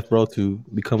time left, bro, to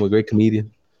become a great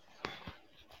comedian.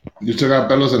 You still got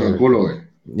pelos en el culo, güey.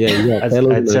 Yeah, you got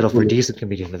I'd settle for a decent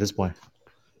comedian at this point.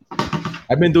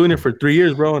 I've been doing it for 3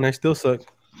 years, bro, and I still suck.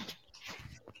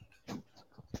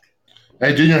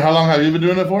 Hey, Junior, how long have you been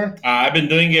doing it for? I've been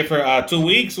doing it for 2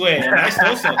 weeks, wait, and I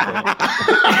still suck.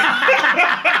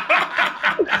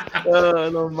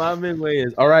 No mames, way.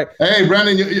 All right. Hey,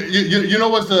 Brandon, you know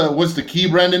what's the key,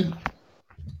 Brandon?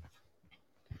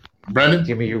 Brandon?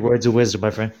 Give me your words of wisdom,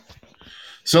 my friend.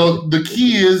 So the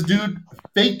key is, dude,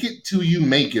 fake it till you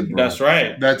make it, bro. That's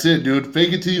right. That's it, dude.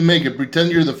 Fake it till you make it.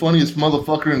 Pretend you're the funniest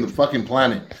motherfucker in the fucking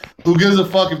planet. Who gives a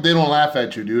fuck if they don't laugh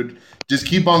at you, dude? Just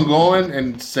keep on going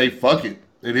and say fuck it.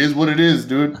 It is what it is,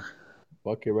 dude.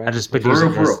 Fuck it, right? I just been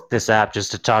using this app just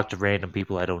to talk to random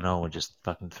people I don't know and just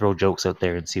fucking throw jokes out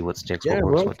there and see what sticks, what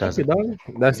works, what doesn't.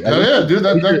 That's dude.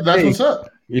 That's what's up.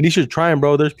 At least you're trying,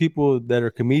 bro. There's people that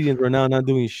are comedians right now not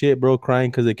doing shit, bro,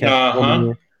 crying because they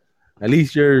can't. At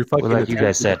least you're fucking. Well, like you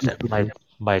guys said,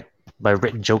 my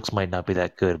written jokes might not be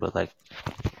that good, but like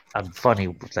I'm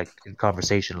funny, like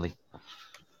conversationally.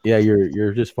 Yeah,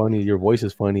 you're just funny. Your voice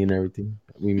is funny and everything.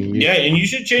 I mean, yeah, and you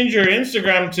should change your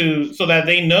Instagram so that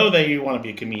they know that you want to be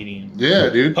a comedian. Yeah,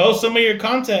 dude. Post some of your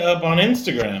content up on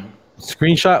Instagram.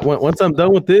 Screenshot. Once I'm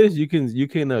done with this, you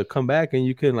can come back and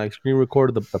you can like screen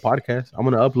record the podcast. I'm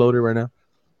gonna upload it right now.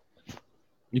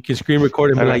 You can screen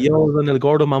record and be like, "Yo, it's on the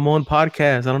Gordo Mamon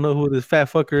podcast. I don't know who this fat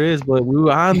fucker is, but we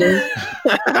were on there."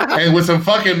 And with some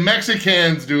fucking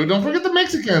Mexicans, dude. Don't forget the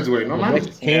Mexicans, wait. No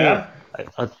mames. Yeah.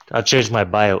 I'll change my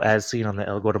bio as seen on the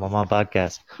El Gordo Mamon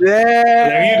podcast. Yeah.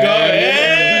 There you go.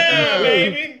 Yeah,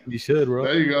 baby. You should, bro.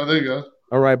 There you go.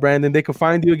 All right, Brandon. They can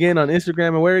find you again on Instagram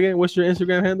and where again? What's your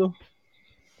Instagram handle?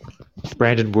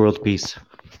 Brandon World Peace.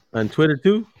 On Twitter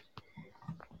too.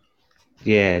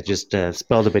 Yeah, just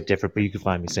spelled a bit different, but you can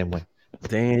find me same way.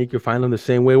 Dang, you can find them the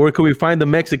same way. Where can we find the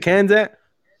Mexicans at?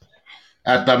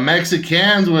 At the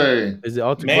Mexicans way. Is it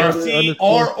all together? Mexi-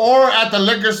 Or at the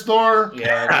liquor store.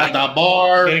 Yeah, At the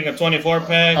bar. getting a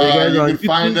 24-pack guys You on can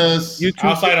find YouTube? us. YouTube.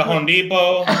 outside of Home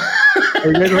Depot.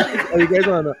 Are you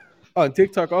guys on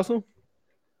TikTok also?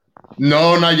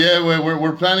 No, not yet.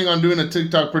 We're planning on doing a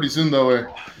TikTok pretty soon, though.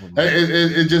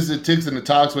 It ticks and it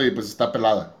talks, güey, pues está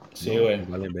pelada. Sí, güey.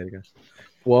 Vale, verga.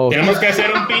 Well, Tenemos que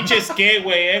hacer un pinche skate,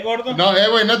 güey, gordo? No,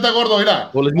 güey, neta gordo,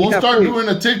 mira. Well, let's We'll meet start halfway. doing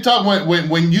a TikTok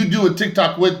when you do a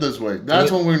TikTok with us, way.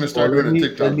 That's when we're gonna start doing a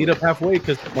TikTok. Let's meet up halfway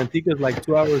because Manteca's like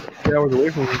 3 hours away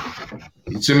from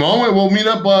me. Simone, way, we'll meet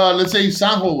up. Let's say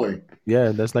Sanjo, way. Yeah,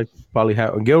 that's like probably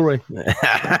how Gilroy.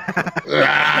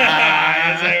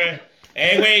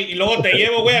 Hey, güey, y luego te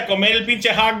llevo, güey, a comer el pinche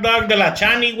hot dog de la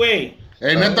Chani, güey.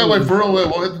 Hey, neta, way, for real, way,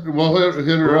 we'll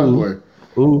hit her up, way.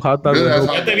 Hot dog. Good ass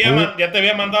Ya te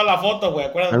había mandado la foto, güey,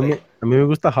 acuérdate. A mí me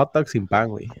gusta hot dog sin pan,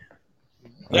 güey.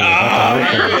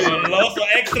 Ay, goloso,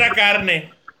 extra carne.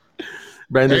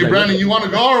 Brandon, Hey, Brandon, you want to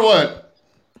go or what?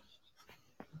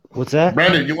 What's that?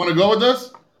 Brandon, you want to go with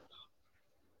us?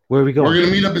 Where are we going? We're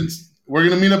gonna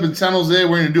meet up in San Jose.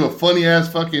 We're gonna do a funny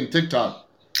ass fucking TikTok.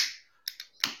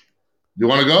 You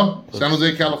want to go? San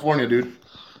Jose, California, dude.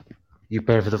 You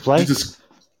prepared for the flight?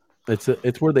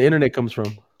 it's where the internet comes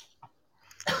from.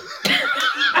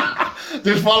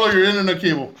 Just follow your internet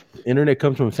cable. Internet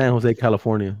comes from San Jose,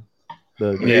 California.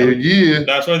 Yeah.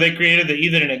 That's where they created the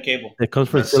Ethernet cable. It comes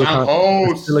from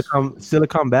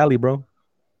Silicon Valley, bro.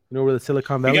 You know where the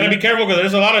Silicon Valley? You gotta be careful because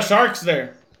there's a lot of sharks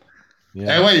there.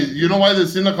 Yeah. Hey, wait. You know why the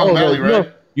Silicon Valley, you right?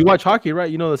 know- you watch hockey, right?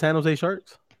 You know the San Jose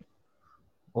Sharks?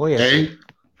 Oh yeah. Hey,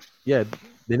 Yeah,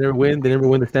 they never win. They never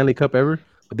win the Stanley Cup ever,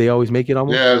 but they always make it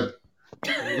almost. yeah.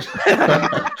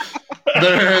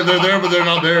 they're there, but they're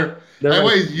not there. They're Hey, like-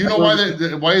 wait. You know why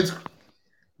it's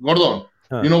Gordon?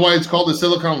 Huh. You know why it's called the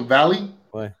Silicon Valley?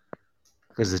 Why?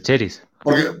 Because the titties.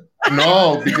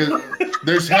 No, because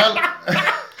there's hell.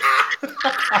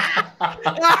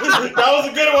 That was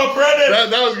a good one, Brendan.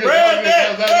 That was good.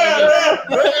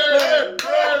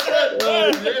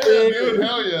 Yeah, dude,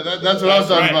 hell yeah. That's what I was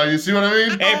talking about. You see what I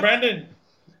mean? Hey, Brendan.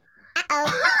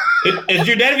 Is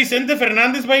your dad Vicente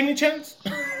Fernandez by any chance?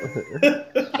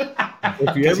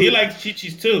 If you Because he ever, likes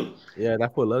chichis too. yeah,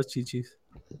 that fool loves chichis.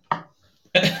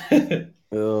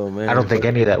 Oh man, I don't think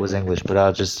any of that was English, but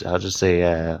I'll just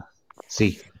say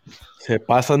see. se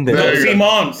pasan de. There you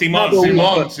go.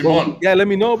 Simon. Simon. Yeah, let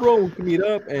me know, bro. We can meet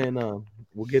up and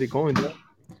we'll get it going, bro.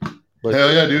 But,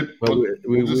 Hell yeah, dude. but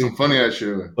We'll do some funny ass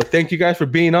shit. but thank you guys for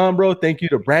being on, bro. Thank you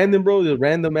to Brandon, bro, the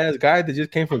random ass guy that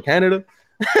just came from Canada.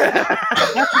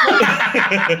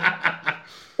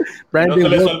 No se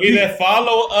les Brandon, olvide,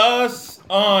 follow us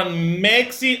on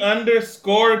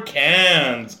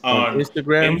Mexi_cans on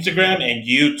Instagram. and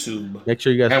YouTube Make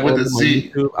sure you guys And with follow the them on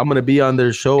C. YouTube. I'm gonna be on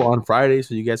their show on Friday,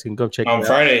 so you guys can come check on it out.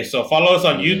 Friday. So follow us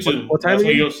on YouTube. What time That's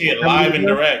where again? you'll see it What time live is and it?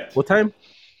 direct. What time?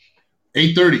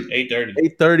 8:30. 8:30.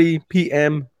 8:30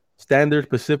 p.m. Standard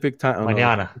Pacific time.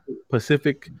 Mañana.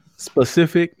 Pacific, or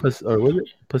was it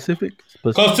Pacific?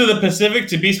 Close to the Pacific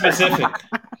to be specific.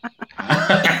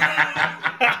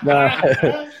 Nah.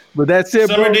 But that's it,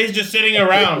 Summer bro. days just sitting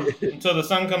around until the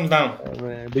sun comes down. Oh,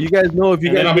 man. But you guys know if you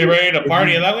And then guys I'll be ready to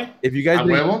party that way. if you guys A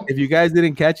huevo. if you guys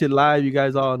didn't catch it live, you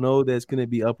guys all know that it's gonna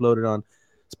be uploaded on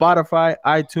Spotify,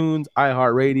 iTunes,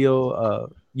 iHeartRadio,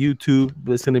 YouTube.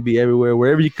 It's gonna be everywhere.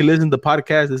 Wherever you can listen to the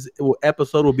podcast, this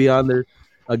episode will be on there.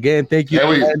 Again, thank you, Yeah,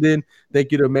 we- Brandon.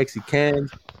 Thank you to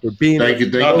Mexicans for being. Thank you.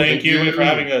 No, thank you for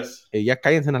having us. Ya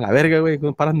cállense a la verga, güey.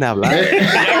 No paran de hablar.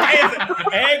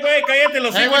 Hey, güey, cállate,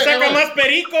 los Hey, hijos güey, sacan hey, más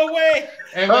perico, güey.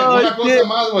 Hey, Oh, una shit. cosa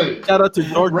más, güey. Shout out to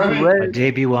George Remy. My Red.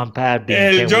 debut on Pad being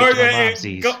El can't George, wait till my mom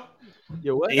sees.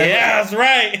 Yo, what? Yeah, that's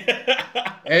right.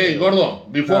 Hey, Gordo,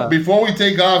 before we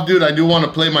take off, dude, I do want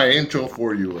to play my intro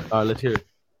for you. Güey. Let's hear it.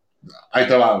 Ahí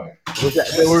te va, güey.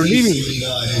 We're leaving.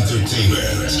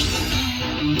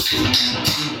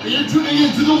 And you're tuning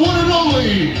into the one and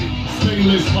only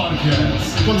Stainless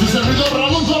Podcast. Con su servidor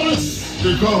Ramón Torres,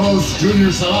 your co-host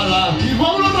Junior Zavala y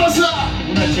Pablo Raza.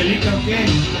 Una chelita, ¿o qué?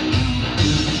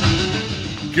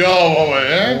 Go, güey,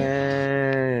 eh?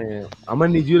 Man, I'm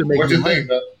gonna need you to make. What me you mine. think,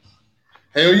 man?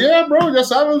 Hell yeah, bro. Ya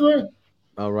sabes, güey.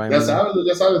 All right. Ya man. sabes,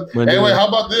 ya sabes. Bueno, Hey, wait, güey. how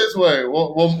about this, way?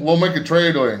 We'll make a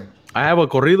trade, güey. I have a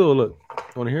corrido. Look,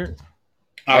 want to hear it?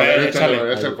 A ver, Échale,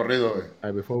 échale. échale el corrido, güey. All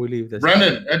right, before we leave, that's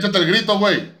Brandon, échate el grito,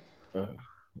 güey.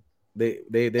 They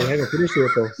haven't finished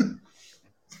it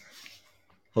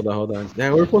though. Hold on.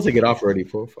 Damn, we're supposed to get off already,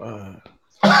 fool.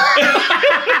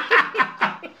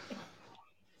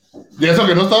 Y eso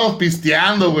que no estamos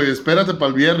pisteando, güey. Espérate para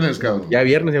el viernes, cabrón. Ya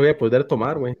viernes ya voy a poder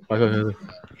tomar, güey.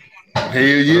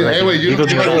 Hey, güey, Digo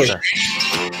mi cosa.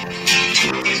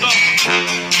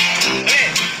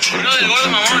 Uno del gordo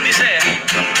mamón dice: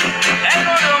 el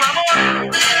gordo mamón,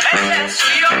 ese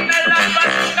soy yo, me la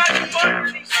paso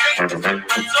California. Dice: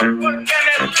 pasó porque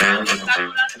me gusta estar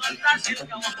durando atrás y el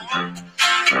mamón.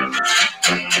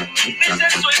 Dice: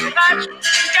 soy Nacho,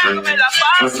 ya me la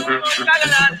paso, no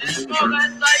cagan la descoga,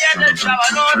 está allá en el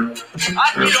chavalón.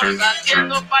 Aquí lo está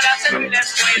haciendo para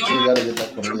servirles juego.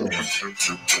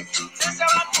 Se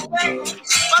sabrá tu juego,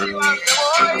 para arriba que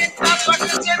voy, tanto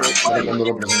creciendo y voy. Cuando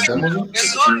lo presentemos, ¿no? Que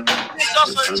soy, yo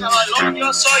soy el chavalón,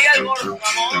 yo soy el gordo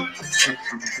mamón.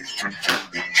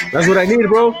 That's what I need,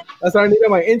 bro. That's what I need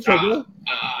in my intro, bro.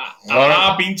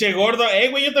 Pinche gordo.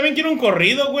 Güey, yo también quiero un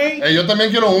corrido, güey. Yo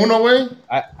también quiero uno, güey.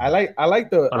 I like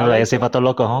the. Hola, ese vato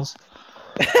loco, Holmes.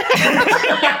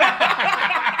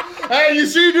 Hey, you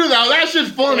see, dude, that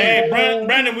shit's funny. Hey,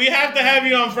 Brandon, we have to have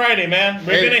you on Friday, man.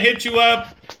 We're gonna hit you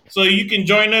up so you can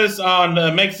join us on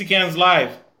Mexicans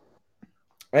Live.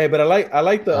 Hey, but I like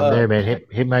the. I'm there, man.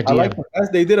 Hit my I DM. like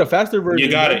they did a faster version.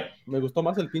 You got it. Me gustó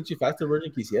más el pinche faster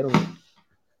version que hicieron.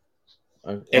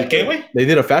 ¿El qué, güey? They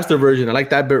did a faster version. I like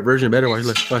that version better. Look.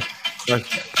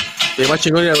 They más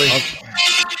chingón ya, güey.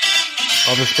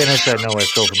 All the Spanish I know I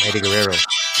stole from Eddie Guerrero.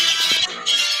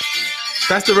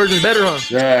 Faster version is better, huh?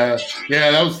 Yeah,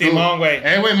 that was cool. Simón, güey.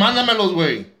 Güey, mándamelos,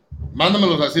 güey.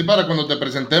 Mándamelos así para cuando te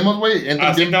presentemos, güey.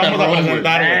 Así te vamos a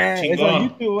presentar, güey. It's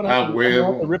on Chingón. YouTube. güey. I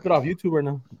have to rip it off YouTube right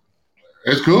now.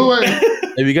 It's cool, güey.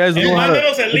 If you guys know how to,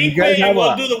 Mándanos el link, güey, and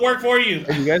we'll do the work for you.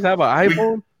 if you guys have an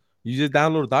iPhone, you just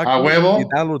download documents. huevo. You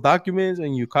download documents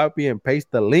and you copy and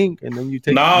paste the link, and then you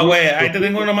take. No, güey, ahí te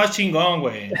tengo uno más chingón,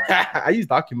 güey. I use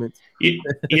documents.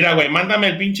 Mira, güey, mándame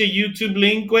el pinche YouTube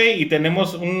link, güey, y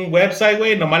tenemos un website,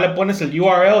 güey, nomás le pones el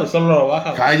URL y solo lo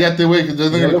bajas. Cállate, güey, que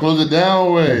they're gonna close it down,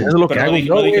 güey. Eso es lo que Pero hago no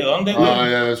yo, dije güey. dónde, güey. Oh,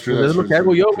 yeah, that's true. Eso es lo que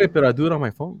hago yo, güey, pero I do it on my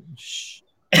phone. Shh.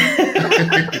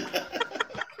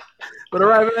 But all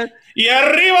right, man. Y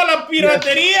arriba la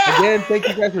piratería. Again, thank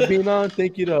you guys for being on.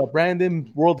 Thank you to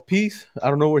Brandon, World Peace. I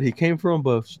don't know where he came from,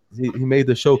 but he made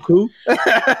the show cool.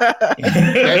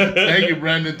 Thank you,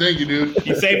 Brandon. Thank you, dude.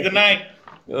 You saved the night.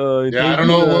 Yeah, I don't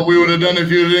know what we would have done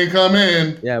if you didn't come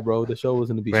in. Yeah, bro, the show was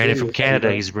gonna be. Brandon serious. from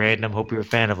Canada. He's random. Hope you're a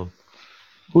fan of him.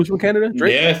 Who's from Canada?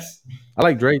 Drake. Yes. I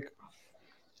like Drake.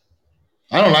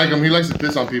 I don't like him. He likes to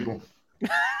piss on people.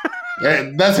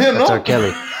 Yeah, that's him, That's no? R.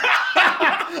 Kelly.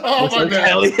 Oh my god.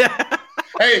 Kelly.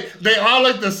 Hey, they all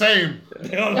look the same.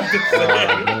 Man, that's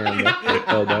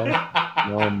perfecto, bro.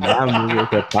 No mames, güey,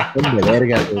 se pasan de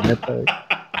vergas, güey, neta, güey.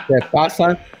 Se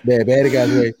pasan de vergas,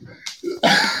 güey.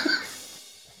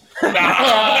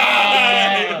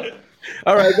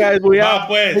 All right, guys, we out.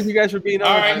 Pues. Thank you guys for being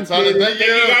on. All right, Solid, thank Thank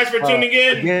you guys for tuning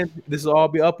in. Again, this will all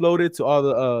be uploaded to all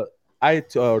the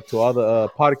to all the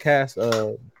podcast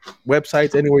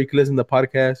websites, anywhere you can listen to the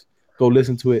podcast. Go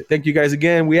listen to it. Thank you guys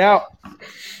again. We out.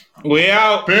 We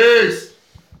out. Peace.